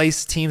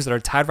second-place teams that are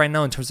tied right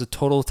now in terms of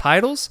total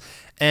titles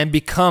and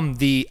become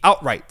the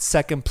outright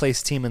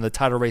second-place team in the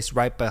title race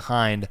right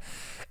behind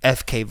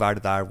FK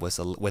Vardar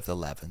with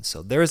 11.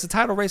 So there is a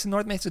title race in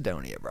North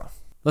Macedonia, bro.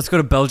 Let's go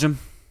to Belgium.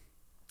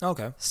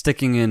 Okay.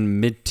 Sticking in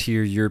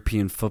mid-tier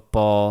European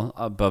football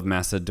above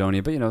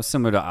Macedonia, but,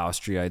 similar to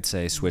Austria, I'd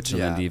say,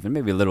 Switzerland even,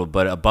 maybe a little,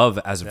 but above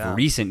as of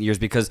recent years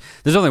because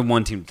there's only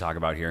one team to talk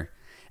about here.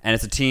 And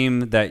it's a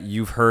team that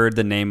you've heard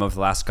the name of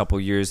the last couple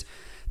of years.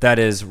 That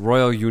is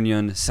Royal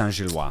Union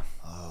Saint-Gilloise.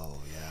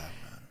 Oh, yeah,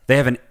 man. They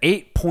have an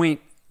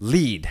 8-point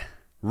lead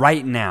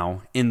right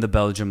now in the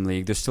Belgium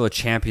League. There's still a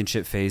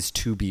championship phase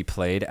to be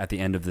played at the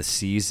end of the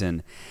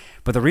season.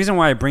 But the reason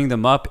why I bring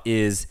them up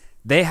is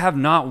they have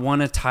not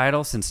won a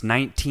title since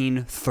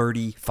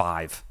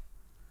 1935.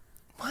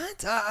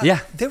 What? Yeah.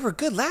 They were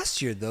good last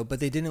year, though,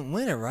 but they didn't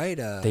win it, right?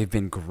 They've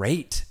been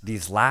great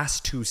these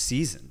last 2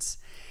 seasons.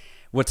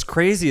 What's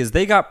crazy is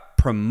they got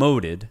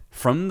promoted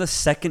from the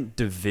 2nd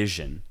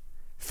division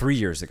 3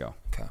 years ago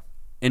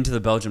into the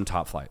Belgium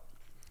top flight.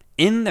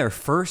 In their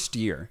first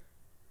year,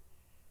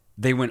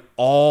 they went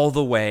all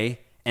the way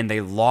and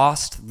they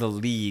lost the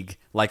league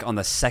like on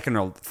the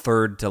 2nd or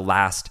 3rd to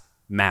last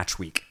match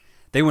week.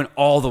 They went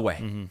all the way.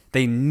 Mm-hmm.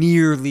 They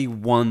nearly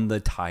won the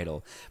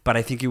title. But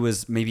I think it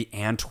was maybe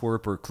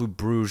Antwerp or Club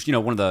Brugge,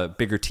 one of the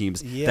bigger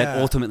teams that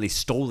ultimately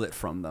stole it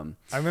from them.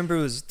 I remember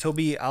it was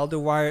Toby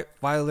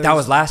Alderweireld. That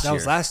was last year. That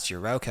was last year,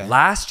 right? Okay.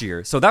 Last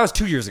year. So that was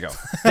 2 years ago.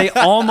 They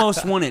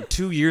almost won it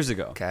 2 years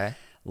ago. Okay.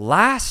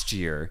 Last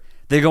year,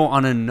 they go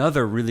on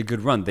another really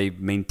good run. They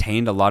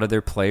maintained a lot of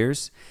their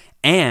players,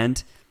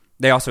 and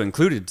they also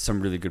included some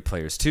really good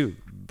players too.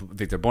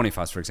 Victor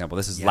Boniface, for example.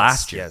 This is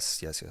last year.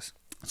 Yes.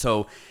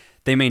 So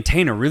they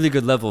maintain a really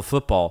good level of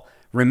football,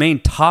 remain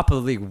top of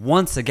the league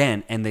once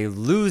again, and they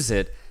lose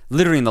it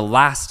literally in the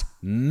last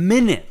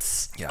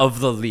minutes of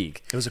the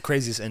league. It was the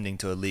craziest ending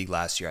to a league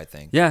last year, I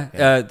think.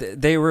 Yeah.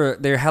 They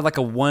had like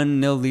a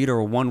 1-0 lead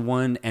or a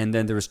 1-1, and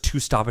then there was 2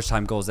 stoppage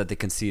time goals that they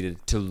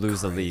conceded to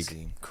lose the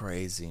league.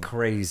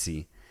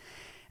 Crazy.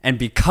 And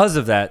because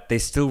of that, they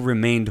still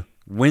remained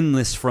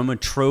winless from a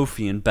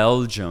trophy in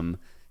Belgium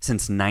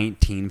since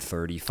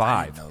 1935.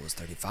 I didn't know it was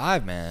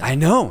 35, man. I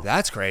know.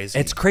 That's crazy.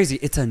 It's crazy.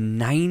 It's a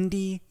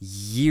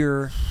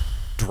 90-year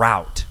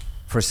drought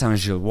for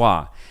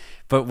Saint-Gilloise.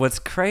 But what's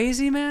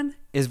crazy, man,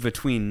 is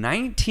between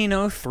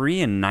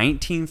 1903 and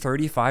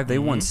 1935, they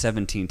won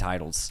 17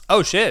 titles.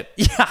 Oh, shit.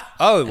 Yeah.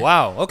 Oh,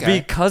 wow. Okay.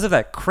 Because of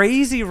that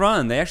crazy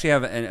run, they actually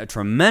have a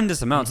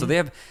tremendous amount. So they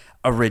have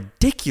a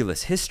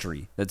ridiculous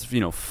history that's,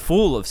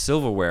 full of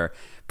silverware.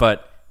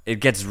 But it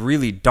gets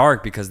really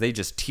dark because they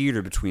just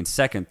teeter between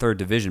 2nd, 3rd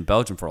division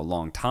Belgium for a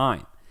long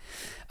time.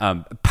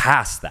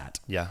 Past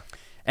that. Yeah.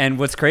 And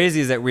what's crazy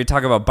is that we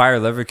talk about Bayer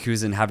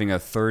Leverkusen having a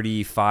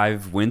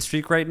 35 win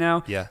streak right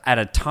now. Yeah. At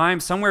a time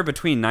somewhere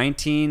between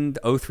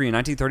 1903 and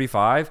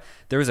 1935,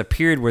 there was a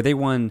period where they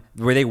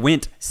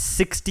went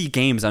 60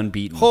 games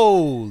unbeaten.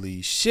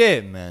 Holy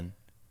shit, man.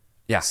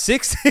 Yeah.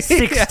 60?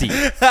 60.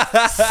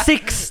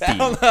 60. I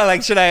don't know,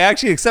 should I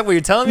actually accept what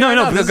you're telling me?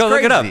 No, go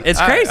look it up. It's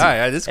crazy. All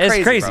right, it's crazy.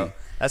 It's crazy. Bro.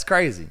 That's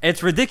crazy.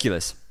 It's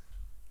ridiculous.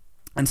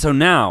 And so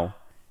now,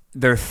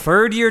 their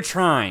 3rd year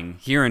trying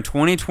here in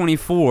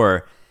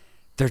 2024,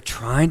 they're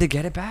trying to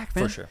get it back,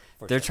 man. For sure.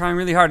 They're trying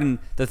really hard. And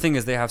the thing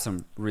is, they have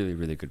some really,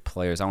 really good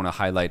players. I want to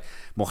highlight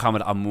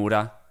Mohamed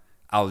Amoura,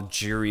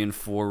 Algerian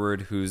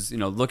forward, who's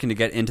looking to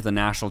get into the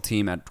national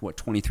team at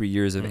 23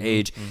 years of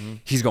age.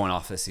 He's going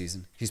off this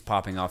season. He's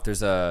popping off.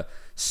 There's a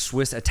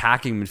Swiss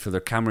attacking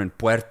midfielder, Cameron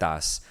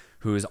Puertas,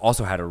 who has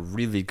also had a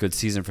really good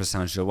season for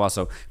Saint-Gilloise.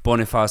 So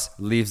Boniface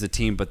leaves the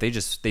team, but they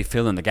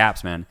fill in the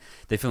gaps, man.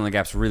 They fill in the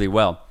gaps really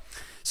well.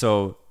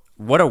 So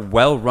what a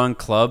well-run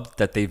club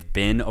that they've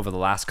been over the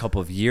last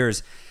couple of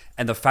years.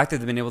 And the fact that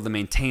they've been able to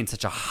maintain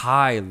such a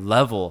high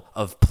level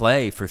of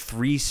play for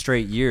 3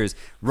 straight years,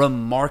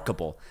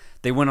 remarkable.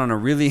 They went on a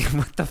really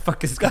what the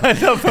fuck is going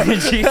on?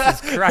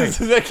 Jesus Christ!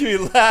 This is making me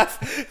laugh.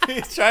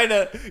 He's trying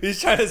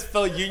to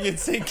spell Union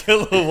St.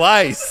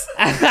 Gilloise.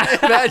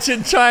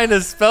 Imagine trying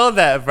to spell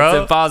that, bro.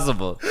 It's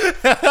impossible.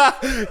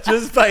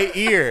 Just by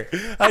ear.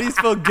 How do you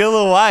spell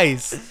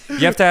Gilloise?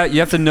 You have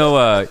to know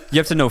French. You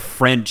have to know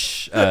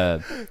French.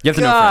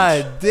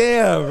 God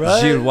damn,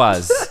 right?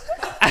 Gilloise.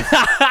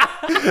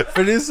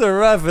 Producer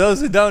Rudd, for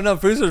those who don't know,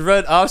 Producer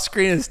Rudd off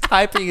screen is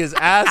typing his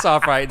ass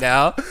off right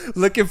now,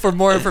 looking for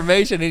more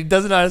information, and he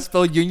doesn't know how to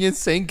spell Union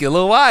St.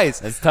 Gilloise.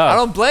 That's tough. I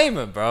don't blame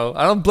him, bro.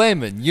 I don't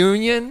blame him.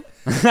 Union,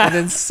 and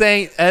then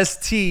Saint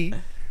ST,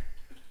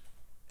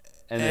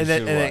 and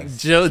then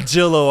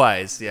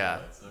Gilloise.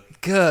 Yeah.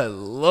 Good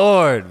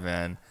Lord,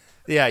 man.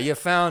 Yeah, you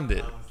found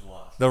it.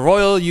 The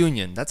Royal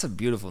Union. That's a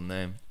beautiful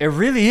name. It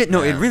really is.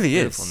 No, it really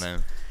is. Beautiful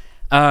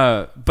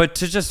name. But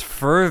to just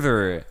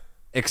further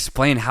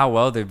explain how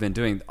well they've been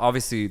doing,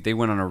 obviously they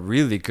went on a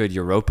really good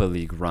Europa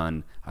League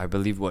run. I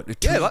believe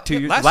last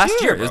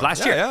year. It was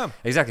last year. Yeah.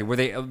 Exactly, where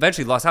they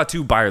eventually lost out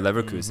to Bayer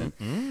Leverkusen.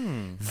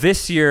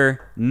 This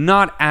year,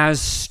 not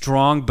as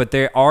strong, but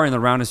they are in the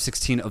round of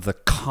 16 of the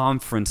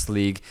Conference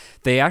League.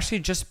 They actually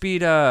just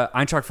beat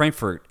Eintracht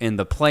Frankfurt in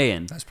the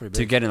play-in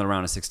to get in the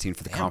round of 16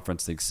 for the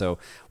Conference League. So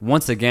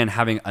once again,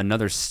 having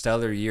another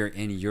stellar year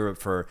in Europe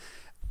for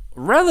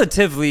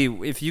relatively,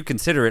 if you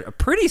consider it, a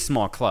pretty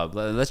small club.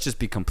 Let's just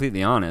be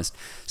completely honest.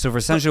 So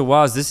for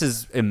Saint-Gilloise, this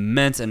is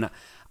immense, and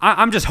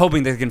I'm just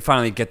hoping they can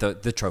finally get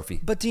the trophy.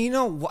 But do you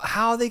know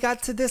how they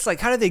got to this? Like,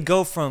 how did they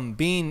go from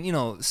being,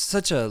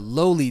 such a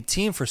lowly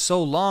team for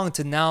so long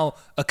to now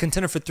a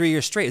contender for 3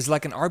 years straight? Is it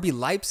like an RB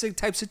Leipzig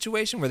type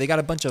situation where they got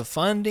a bunch of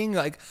funding?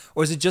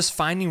 Or is it just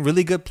finding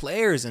really good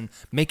players and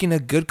making a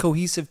good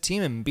cohesive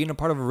team and being a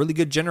part of a really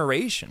good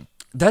generation?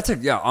 That's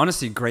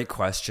honestly, great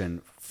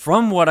question.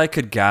 From what I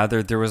could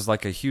gather, there was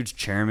like a huge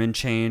chairman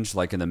change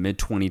like in the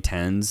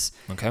mid-2010s.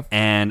 Okay.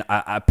 And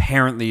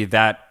apparently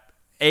that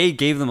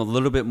gave them a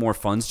little bit more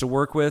funds to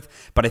work with,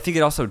 but I think it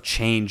also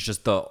changed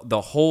just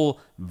the whole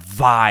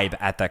vibe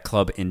at that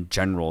club in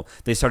general.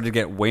 They started to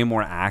get way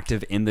more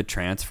active in the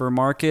transfer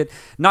market,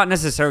 not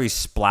necessarily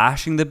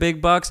splashing the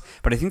big bucks,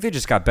 but I think they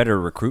just got better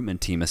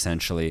recruitment team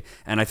essentially.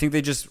 And I think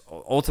they just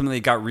ultimately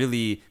got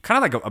really kind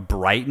of like a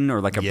Brighton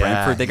or like a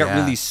Brentford. They got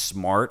really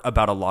smart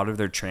about a lot of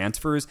their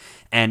transfers,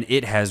 and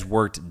it has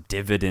worked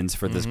dividends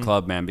for this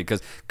club, man,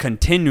 because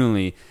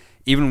continually,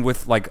 even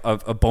with like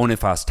a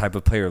Boniface type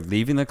of player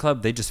leaving the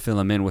club, they just fill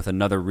him in with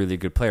another really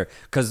good player.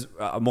 Because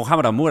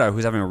Mohamed Amoura,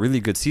 who's having a really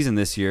good season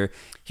this year,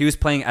 he was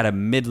playing at a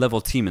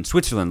mid-level team in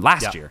Switzerland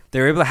last year.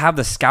 They were able to have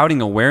the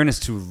scouting awareness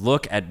to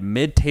look at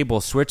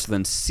mid-table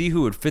Switzerland, see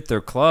who would fit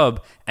their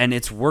club, and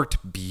it's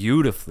worked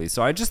beautifully.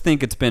 So I just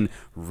think it's been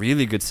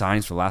really good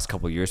signings for the last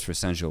couple of years for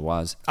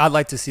Saint-Gilloise. I'd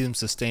like to see them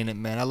sustain it,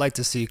 man. I'd like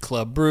to see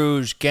Club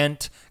Brugge,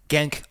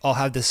 Genk all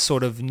have this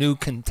sort of new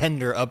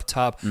contender up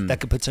top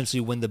that could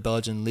potentially win the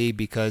Belgian league,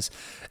 because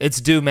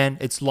it's due, man.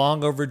 It's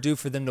long overdue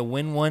for them to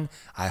win one.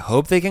 I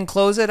hope they can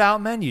close it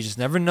out, man. You just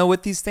never know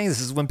with these things.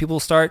 This is when people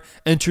start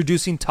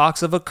introducing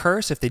talks of a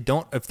curse if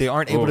they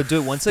aren't able to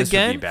do it once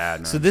again. Would be bad,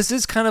 man. So this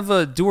is kind of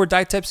a do or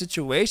die type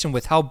situation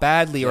with how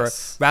badly, or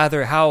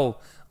rather how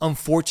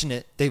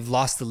unfortunate they've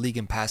lost the league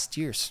in past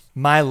years.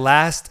 My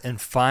last and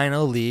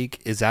final league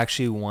is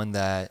actually one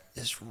that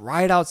is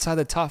right outside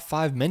the top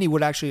 5. Many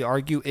would actually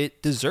argue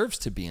it deserves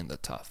to be in the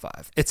top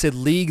 5. It's a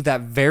league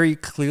that very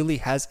clearly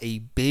has a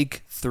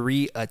big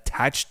 3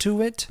 attached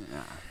to it.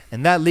 Yeah.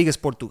 And that league is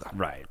Portugal.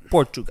 Right.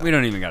 Portugal. We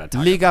don't even got to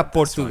talk Liga about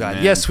Portugal. This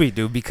one, yes, we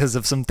do, because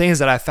of some things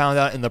that I found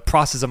out in the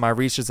process of my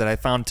research that I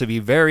found to be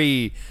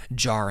very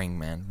jarring,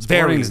 man.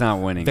 Sporting's not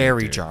winning.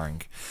 Very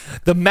jarring.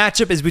 The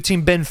matchup is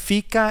between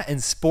Benfica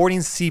and Sporting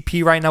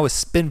CP right now, with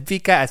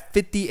Benfica at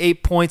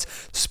 58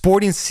 points,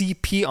 Sporting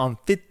CP on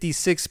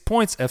 56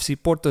 points.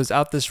 FC Porto is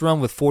out this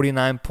run with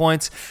 49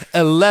 points,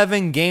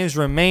 11 games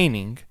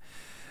remaining.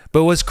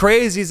 But what's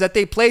crazy is that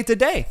they played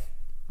today.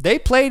 They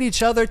played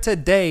each other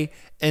today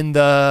in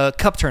the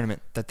cup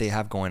tournament that they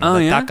have going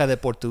on, Taça de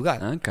Portugal.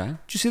 Okay. Did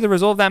you see the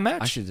result of that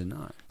match? I actually did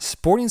not.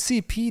 Sporting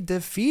CP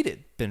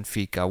defeated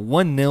Benfica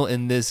 1-0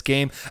 in this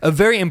game. A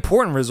very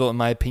important result, in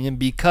my opinion,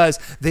 because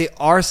they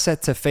are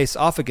set to face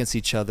off against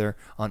each other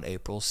on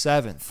April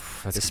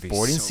 7th. The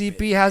Sporting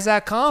CP has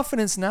that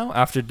confidence now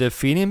after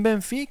defeating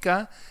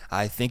Benfica.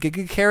 I think it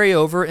could carry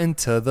over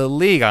into the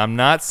league. I'm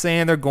not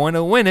saying they're going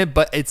to win it,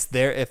 but it's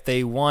there if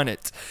they want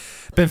it.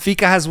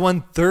 Benfica has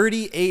won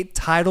 38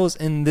 titles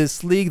in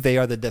this league. They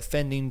are the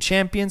defending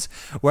champions,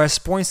 whereas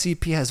Sporting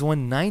CP has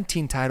won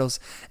 19 titles,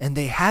 and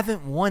they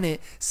haven't won it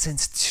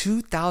since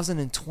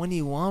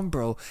 2021,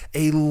 bro.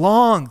 A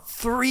long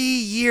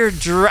 3-year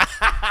drought.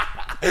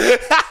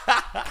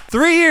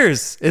 3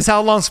 years is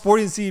how long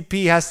Sporting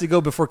CP has to go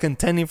before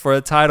contending for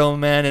a title,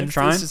 man. And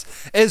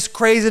it's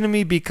crazy to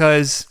me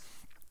because,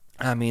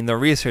 I mean, the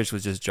research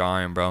was just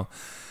jarring, bro.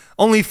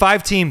 Only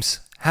 5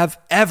 teams have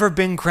ever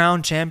been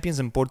crowned champions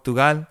in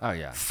Portugal. Oh,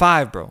 yeah.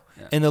 5, bro.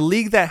 Yeah. In a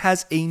league that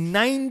has a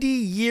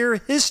 90-year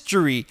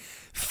history,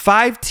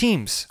 5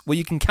 teams, what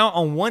you can count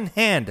on one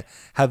hand,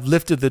 have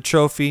lifted the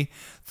trophy.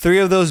 3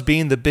 of those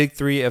being the big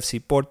 3,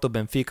 FC Porto,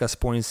 Benfica,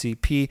 Sporting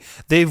CP.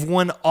 They've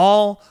won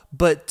all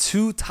but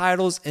 2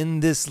 titles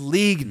in this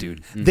league,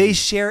 dude. Mm-hmm. They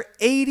share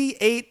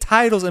 88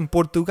 titles in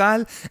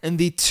Portugal, and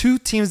the 2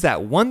 teams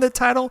that won the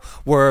title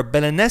were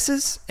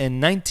Belenenses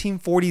in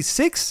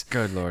 1946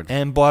 Good Lord.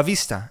 and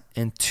Boavista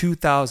in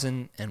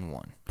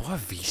 2001.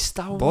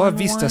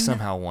 Boavista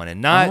somehow won it.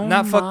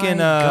 Not fucking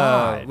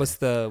God. what's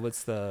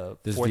the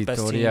There's fourth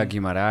best Vitoria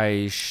team?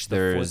 Guimarães.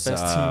 There's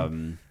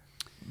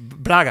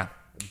Braga.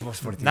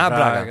 Not Braga.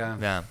 Braga.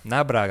 Yeah,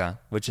 not Braga,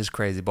 which is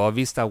crazy.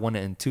 Boavista won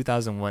it in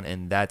 2001,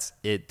 and that's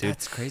it, dude.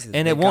 That's crazy.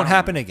 And it won't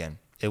happen again.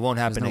 It won't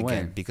happen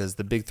again because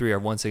the big 3 are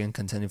once again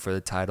contending for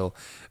the title.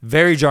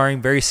 Very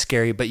jarring, very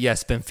scary. But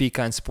yes, Benfica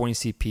and Sporting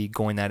CP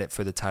going at it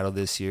for the title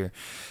this year.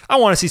 I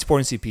want to see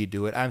Sporting CP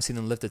do it. I haven't seen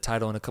them lift the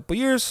title in a couple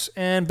years.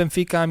 And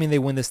Benfica, I mean, they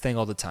win this thing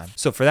all the time.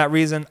 So for that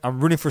reason,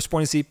 I'm rooting for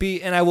Sporting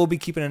CP, and I will be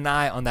keeping an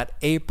eye on that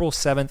April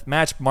 7th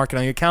match. Mark it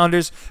on your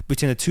calendars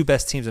between the 2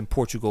 best teams in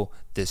Portugal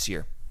this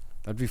year.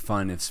 That'd be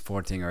fun if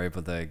Sporting are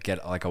able to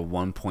get like a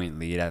 1-point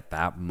lead at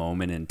that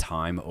moment in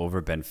time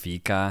over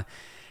Benfica.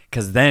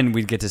 Because then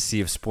we'd get to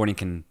see if Sporting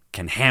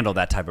can handle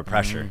that type of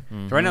pressure.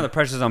 Mm-hmm. So right now the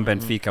pressure's on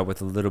Benfica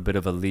with a little bit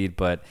of a lead,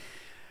 but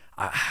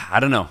I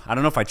don't know. I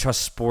don't know if I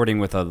trust Sporting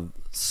with a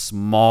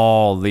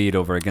small lead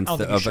over against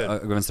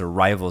the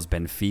rivals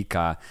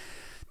Benfica.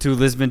 2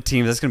 Lisbon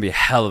teams. That's going to be a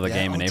hell of a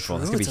game in April.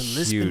 It's going to be huge.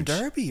 Lisbon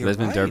Derby. You're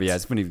Lisbon right. Derby. Yeah,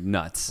 it's going to be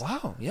nuts.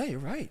 Wow. Yeah, you're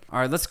right.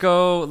 All right, let's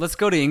go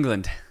to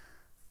England.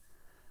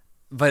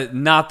 But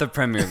not the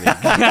Premier League.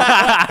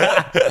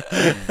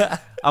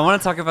 I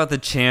want to talk about the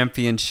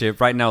Championship.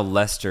 Right now,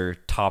 Leicester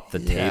top the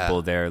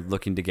table there,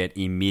 looking to get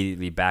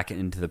immediately back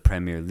into the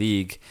Premier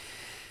League.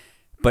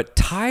 But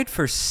tied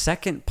for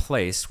 2nd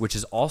place, which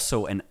is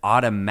also an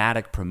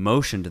automatic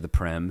promotion to the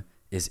Prem,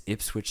 is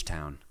Ipswich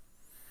Town.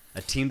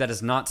 A team that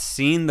has not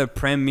seen the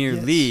Premier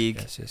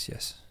League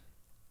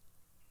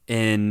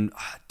in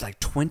like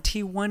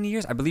 21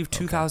 years. I believe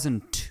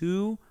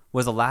 2002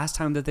 was the last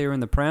time that they were in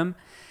the Prem.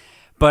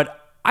 But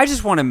I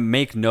just want to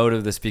make note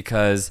of this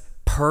because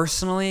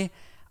personally,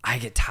 I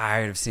get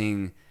tired of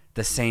seeing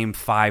the same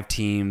 5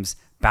 teams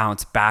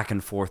bounce back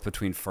and forth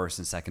between 1st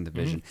and 2nd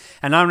division.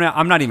 Mm-hmm. And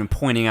I'm not even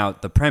pointing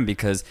out the Prem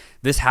because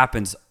this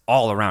happens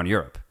all around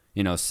Europe.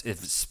 You know,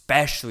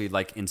 especially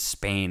like in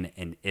Spain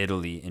and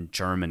Italy and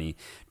Germany.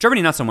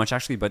 Germany, not so much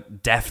actually,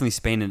 but definitely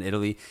Spain and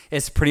Italy.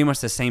 It's pretty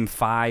much the same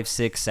 5,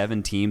 6,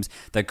 7 teams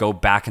that go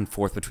back and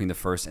forth between the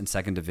 1st and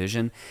 2nd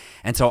division.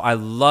 And so I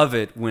love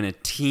it when a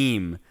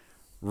team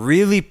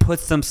really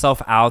puts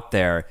themselves out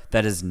there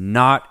that is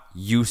not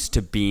used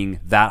to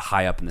being that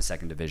high up in the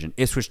 2nd division.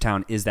 Ipswich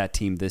Town is that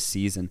team this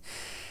season.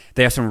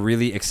 They have some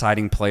really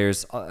exciting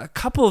players. A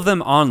couple of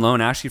them on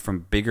loan, actually,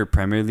 from bigger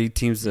Premier League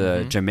teams.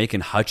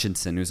 Jamaican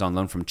Hutchinson, who's on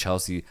loan from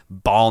Chelsea,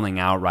 balling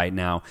out right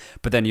now.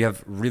 But then you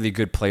have really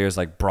good players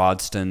like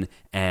Brodston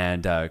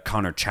and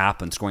Connor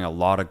Chaplin scoring a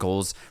lot of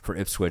goals for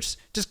Ipswich.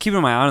 Just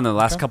keeping my eye on the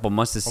last couple of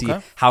months to see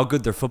how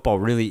good their football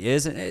really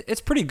is. And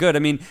it's pretty good. I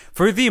mean,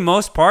 for the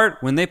most part,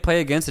 when they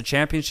play against a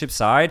Championship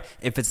side,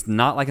 if it's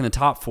not like in the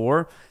top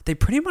 4, they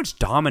pretty much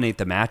dominate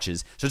the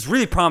matches. So it's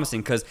really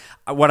promising because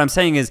what I'm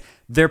saying is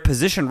their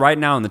position right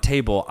now on the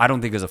table, I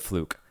don't think is a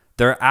fluke.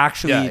 They're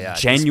actually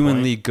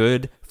genuinely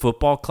good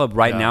football club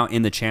right now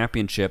in the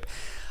Championship.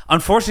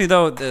 Unfortunately,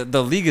 though,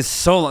 the league is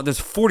so long. There's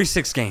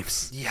 46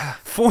 games. Yeah.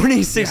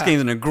 46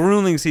 games in a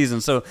grueling season.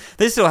 So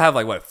they still have,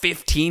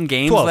 15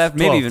 games left?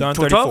 Maybe even They're on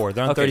 34.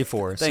 They're on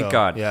 34. Thank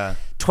God. Yeah.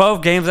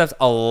 12 games left,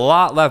 a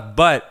lot left,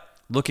 but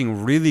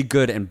looking really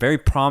good and very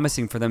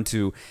promising for them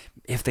to,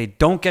 if they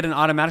don't get an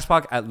automatic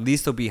spot, at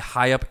least they'll be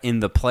high up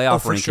in the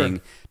playoff ranking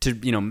to,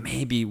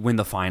 maybe win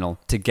the final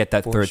to get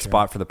that third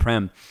spot for the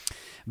Prem.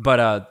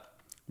 But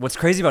what's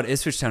crazy about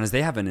Ipswich Town is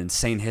they have an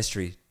insane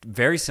history,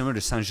 very similar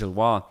to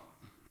Saint-Gilloise,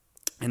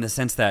 in the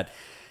sense that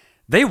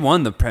they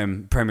won the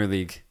Premier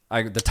League,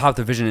 the top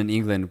division in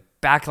England,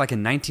 back in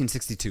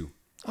 1962.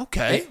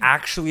 Okay. They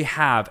actually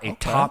have a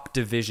top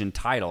division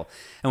title.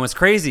 And what's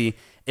crazy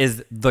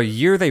is the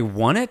year they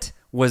won it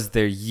was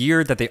their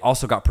year that they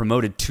also got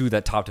promoted to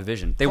that top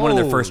division. They won in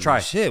their first try.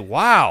 Shit,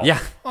 wow. Yeah.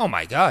 Oh,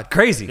 my God.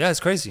 Crazy. Yeah, it's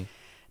crazy.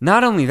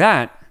 Not only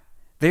that,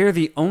 they're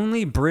the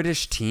only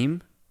British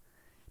team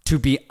to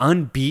be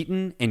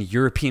unbeaten in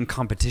European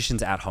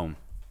competitions at home.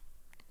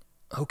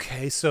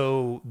 Okay,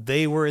 so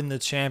they were in the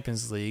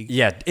Champions League.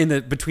 Yeah,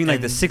 between the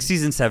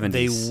 60s and 70s.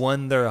 They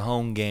won their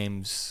home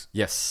games.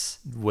 Yes.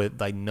 With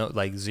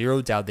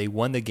zero doubt. They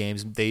won the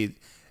games.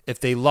 If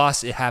they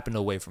lost, it happened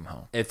away from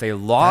home. If they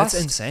lost,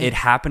 that's insane. It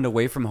happened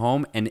away from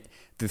home, and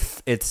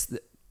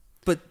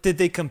But did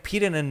they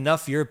compete in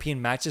enough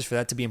European matches for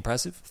that to be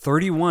impressive?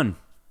 31.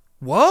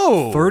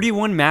 Whoa.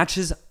 31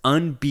 matches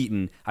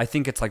unbeaten. I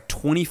think it's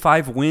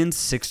 25 wins,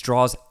 6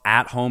 draws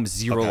at home,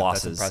 0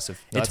 losses. That's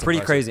impressive. It's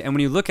pretty crazy. And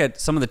when you look at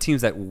some of the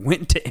teams that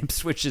went to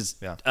Ipswich's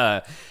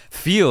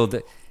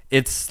field,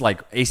 it's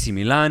AC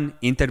Milan,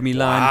 Inter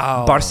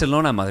Milan,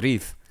 Barcelona,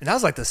 Madrid. And that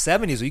was like the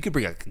 70s where you could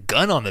bring a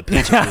gun on the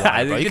pitch if you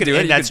wanted, bro. You could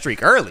end that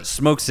streak early.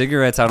 Smoke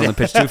cigarettes out on the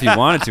pitch too if you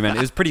wanted to, man.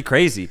 It was pretty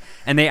crazy.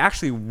 And they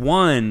actually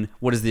won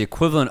what is the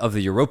equivalent of the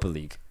Europa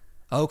League.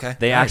 Okay.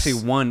 They actually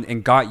won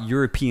and got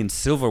European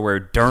silverware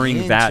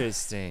during that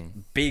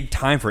big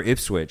time for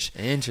Ipswich.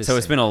 Interesting. So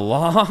it's been a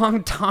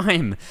long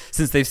time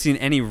since they've seen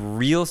any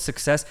real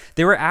success.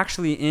 They were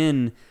actually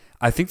in,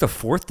 I think, the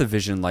 4th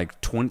division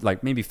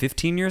like maybe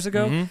 15 years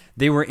ago. Mm-hmm.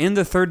 They were in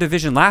the 3rd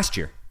division last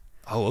year.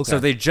 Oh, okay. So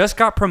they just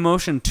got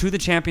promotion to the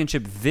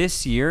championship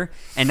this year,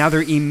 and now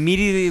they're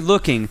immediately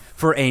looking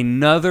for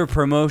another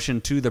promotion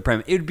to the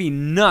Prem. It would be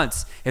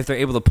nuts if they're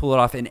able to pull it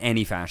off in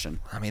any fashion.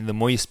 I mean, the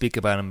more you speak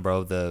about them,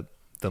 bro, the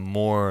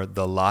more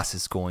the loss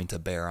is going to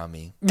bear on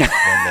me when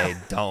they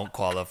don't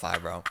qualify,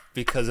 bro.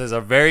 Because there's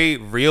a very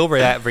real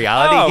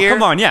reality here.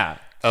 Come on, yeah.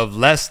 Of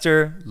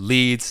Leicester,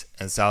 Leeds,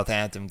 and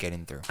Southampton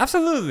getting through.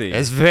 Absolutely.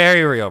 It's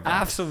very real, bro.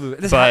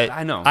 Absolutely. But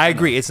I know. I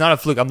agree. It's not a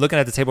fluke. I'm looking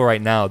at the table right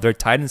now. They're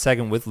tied in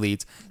second with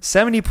Leeds.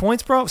 70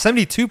 points, bro.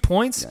 72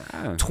 points.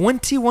 Yeah.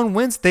 21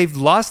 wins. They've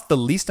lost the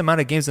least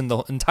amount of games in the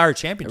entire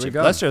championship.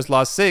 Leicester has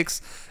lost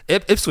 6.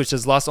 Ipswich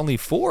has lost only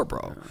 4,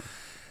 bro. Yeah.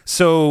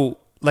 So,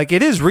 like,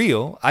 it is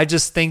real. I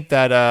just think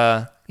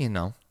that,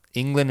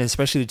 England,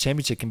 especially the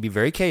championship, can be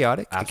very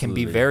chaotic.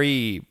 Absolutely.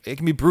 It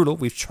can be brutal.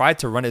 We've tried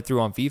to run it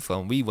through on FIFA,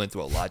 and we went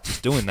through a lot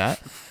just doing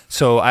that.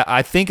 So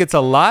I think it's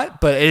a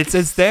lot, but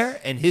it's there,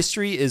 and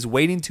history is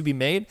waiting to be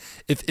made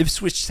if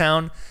Ipswich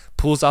Town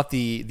pulls off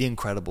the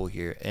incredible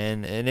here,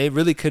 and it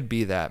really could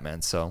be that,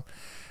 man. So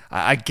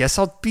I guess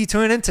I'll be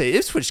tuning into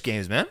Ipswich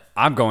games, man.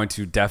 I'm going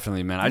to,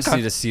 definitely, man. I just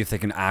need to see if they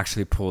can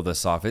actually pull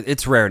this off.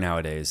 It's rare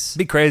nowadays. It'd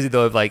be crazy,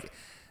 though, if, like,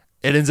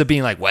 it ends up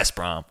being like West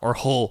Brom or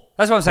Hull.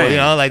 That's what I'm saying.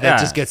 That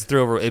just gets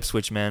through over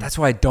Ipswich, man. That's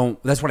what I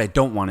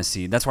don't want to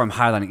see. That's why I'm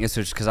highlighting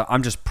Ipswich, because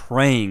I'm just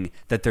praying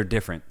that they're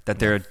different, that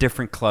they're a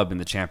different club in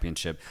the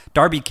championship.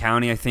 Derby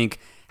County, I think,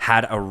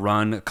 had a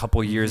run a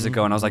couple years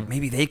ago, and I was like,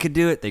 maybe they could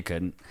do it. They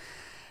couldn't.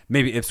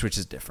 Maybe Ipswich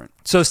is different.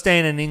 So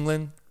staying in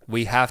England,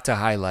 we have to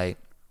highlight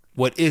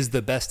what is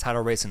the best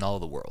title race in all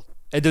of the world.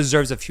 It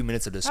deserves a few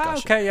minutes of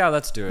discussion. Okay, yeah,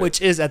 let's do it.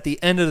 Which is, at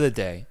the end of the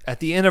day,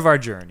 at the end of our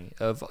journey,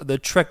 of the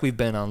trek we've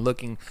been on,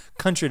 looking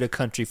country to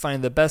country,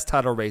 finding the best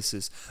title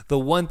races, the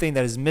one thing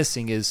that is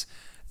missing is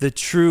the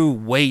true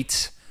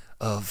weight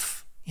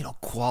of,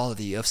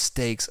 quality, of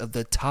stakes, of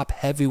the top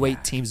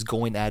heavyweight teams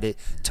going at it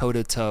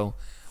toe-to-toe.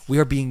 We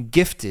are being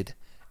gifted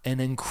an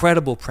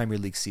incredible Premier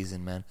League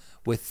season, man,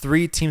 with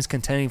 3 teams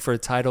contending for a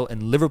title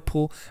in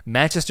Liverpool,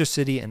 Manchester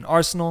City, and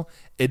Arsenal.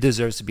 It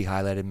deserves to be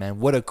highlighted, man.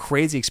 What a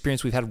crazy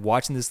experience we've had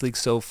watching this league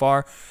so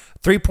far.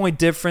 3-point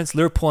difference,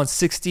 Liverpool on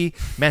 60,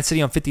 Man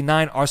City on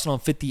 59, Arsenal on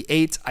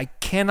 58. I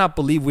cannot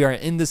believe we are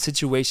in this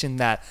situation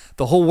that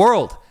the whole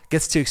world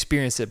gets to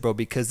experience it, bro,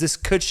 because this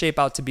could shape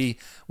out to be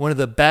one of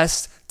the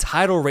best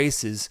title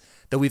races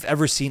that we've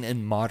ever seen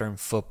in modern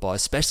football,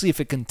 especially if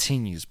it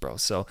continues, bro.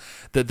 So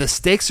the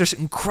stakes are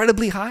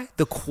incredibly high.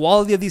 The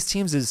quality of these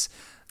teams is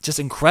just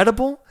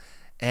incredible.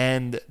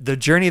 And the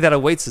journey that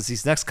awaits us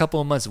these next couple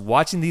of months,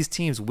 watching these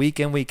teams week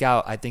in, week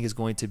out, I think is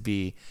going to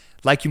be,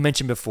 like you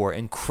mentioned before,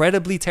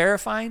 incredibly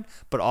terrifying,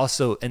 but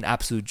also an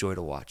absolute joy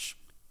to watch.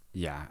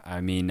 Yeah,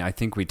 I mean, I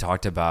think we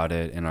talked about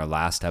it in our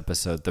last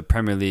episode. The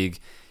Premier League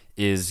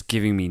is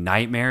giving me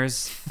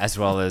nightmares as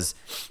well as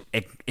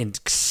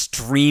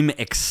extreme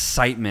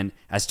excitement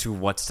as to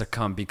what's to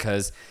come,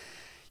 because,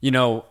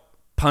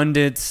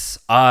 pundits,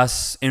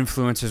 us,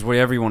 influencers,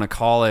 whatever you want to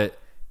call it,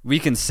 we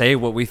can say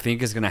what we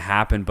think is going to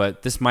happen,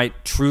 but this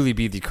might truly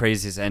be the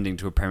craziest ending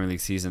to a Premier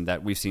League season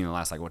that we've seen in the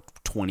last,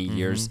 20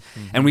 years.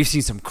 Mm-hmm. And we've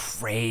seen some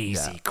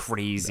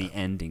crazy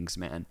endings,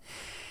 man.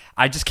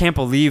 I just can't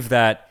believe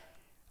that,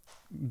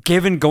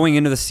 given going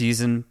into the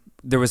season,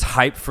 there was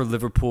hype for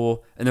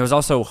Liverpool, and there was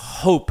also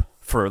hope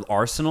for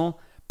Arsenal,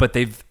 but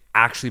they've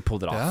actually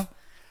pulled it off.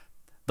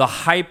 The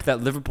hype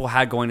that Liverpool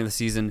had going into the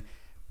season,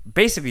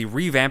 basically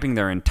revamping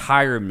their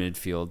entire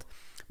midfield,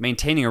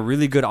 maintaining a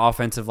really good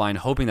offensive line,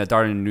 hoping that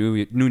Darwin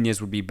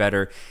Nunez would be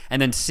better,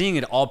 and then seeing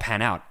it all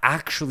pan out,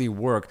 actually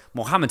work.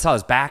 Mohamed Salah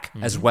is back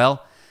as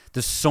well.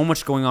 There's so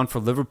much going on for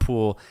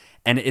Liverpool,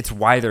 and it's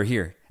why they're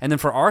here. And then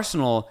for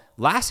Arsenal,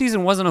 last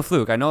season wasn't a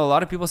fluke. I know a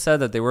lot of people said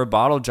that they were a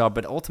bottle job,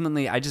 but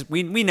ultimately,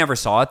 we never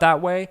saw it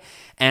that way.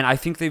 And I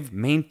think they've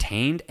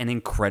maintained an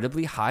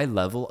incredibly high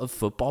level of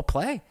football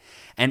play.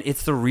 And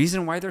it's the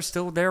reason why they're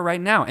still there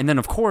right now. And then,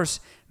 of course,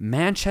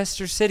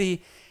 Manchester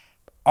City,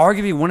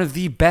 arguably one of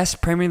the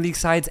best Premier League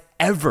sides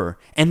ever.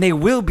 And they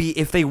will be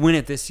if they win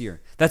it this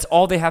year. That's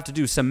all they have to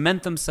do.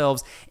 Cement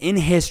themselves in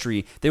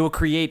history. They will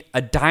create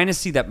a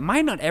dynasty that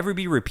might not ever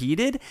be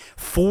repeated.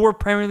 4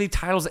 Premier League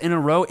titles in a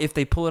row if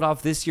they pull it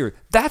off this year.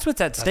 That's what's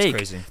at stake.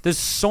 That's crazy. There's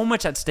so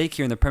much at stake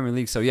here in the Premier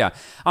League. So yeah,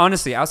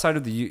 honestly, outside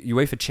of the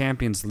UEFA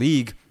Champions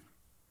League,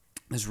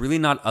 there's really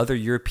not other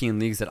European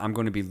leagues that I'm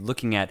going to be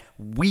looking at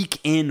week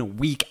in,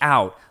 week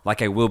out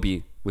like I will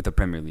be with the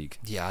Premier League.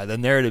 Yeah, the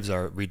narratives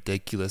are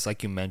ridiculous.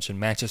 Like you mentioned,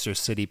 Manchester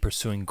City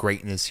pursuing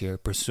greatness here,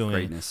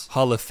 pursuing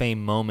Hall of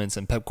Fame moments,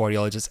 and Pep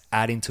Guardiola just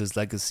adding to his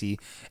legacy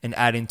and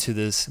adding to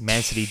this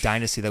Man City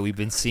dynasty that we've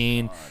been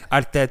seeing.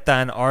 Arteta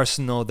and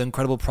Arsenal, the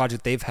incredible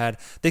project they've had.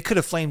 They could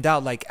have flamed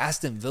out like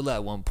Aston Villa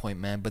at one point,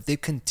 man, but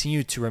they've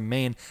continued to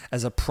remain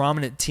as a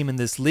prominent team in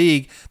this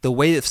league. The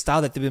way of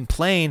style that they've been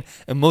playing,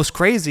 and most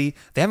crazy,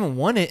 they haven't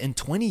won it in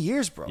 20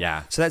 years, bro.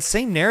 Yeah. So that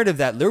same narrative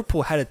that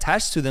Liverpool had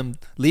attached to them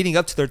leading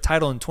up to their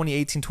title in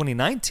 2018,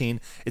 2019,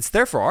 it's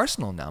there for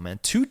Arsenal now, man.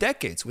 2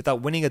 decades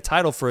without winning a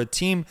title for a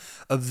team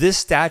of this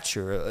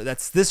stature,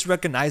 that's this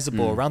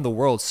recognizable around the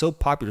world, so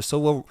popular, so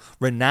well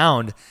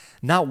renowned.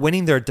 Not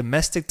winning their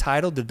domestic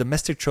title, their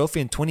domestic trophy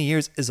in 20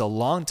 years is a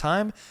long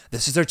time.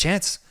 This is their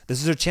chance. This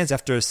is their chance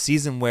after a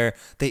season where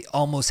they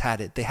almost had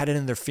it. They had it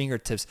in their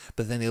fingertips,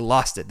 but then they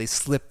lost it. They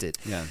slipped it.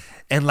 Yeah.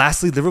 And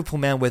lastly, Liverpool,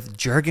 man, with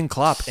Jurgen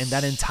Klopp and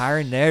that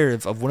entire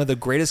narrative of one of the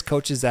greatest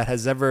coaches that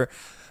has ever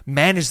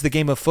managed the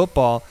game of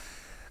football,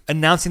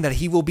 announcing that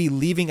he will be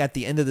leaving at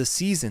the end of the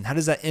season. How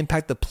does that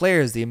impact the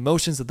players, the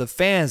emotions of the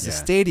fans, the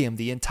stadium,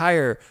 the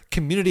entire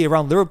community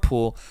around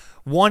Liverpool,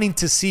 wanting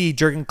to see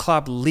Jurgen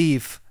Klopp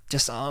leave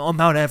just on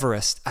Mount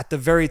Everest at the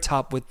very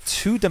top with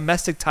 2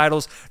 domestic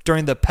titles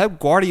during the Pep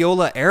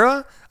Guardiola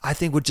era? I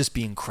think would just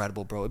be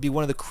incredible, bro. It'd be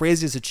one of the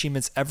craziest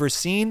achievements ever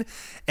seen,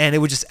 and it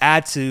would just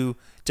add to,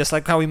 just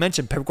like how we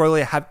mentioned, Pep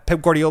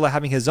Guardiola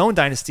having his own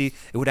dynasty,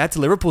 it would add to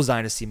Liverpool's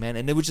dynasty, man,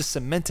 and it would just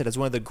cement it as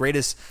one of the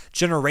greatest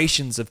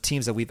generations of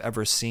teams that we've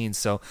ever seen.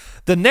 So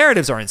the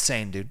narratives are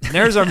insane, dude. The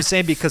narratives are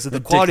insane because of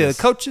the quality of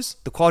the coaches,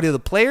 the quality of the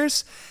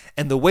players,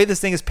 and the way this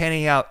thing is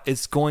panning out.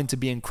 It's going to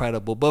be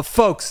incredible. But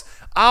folks,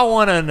 I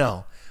want to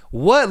know,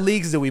 what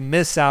leagues did we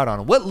miss out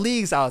on? What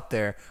leagues out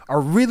there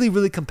are really,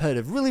 really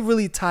competitive, really,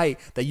 really tight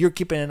that you're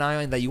keeping an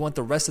eye on, that you want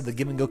the rest of the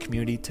Give and Go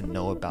community to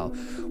know about?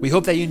 We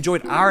hope that you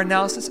enjoyed our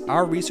analysis,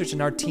 our research,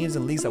 and our teams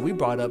and leagues that we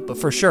brought up. But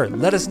for sure,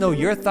 let us know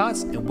your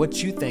thoughts and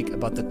what you think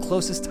about the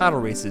closest title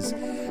races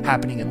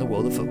happening in the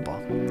world of football.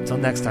 Until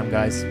next time,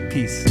 guys.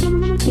 Peace.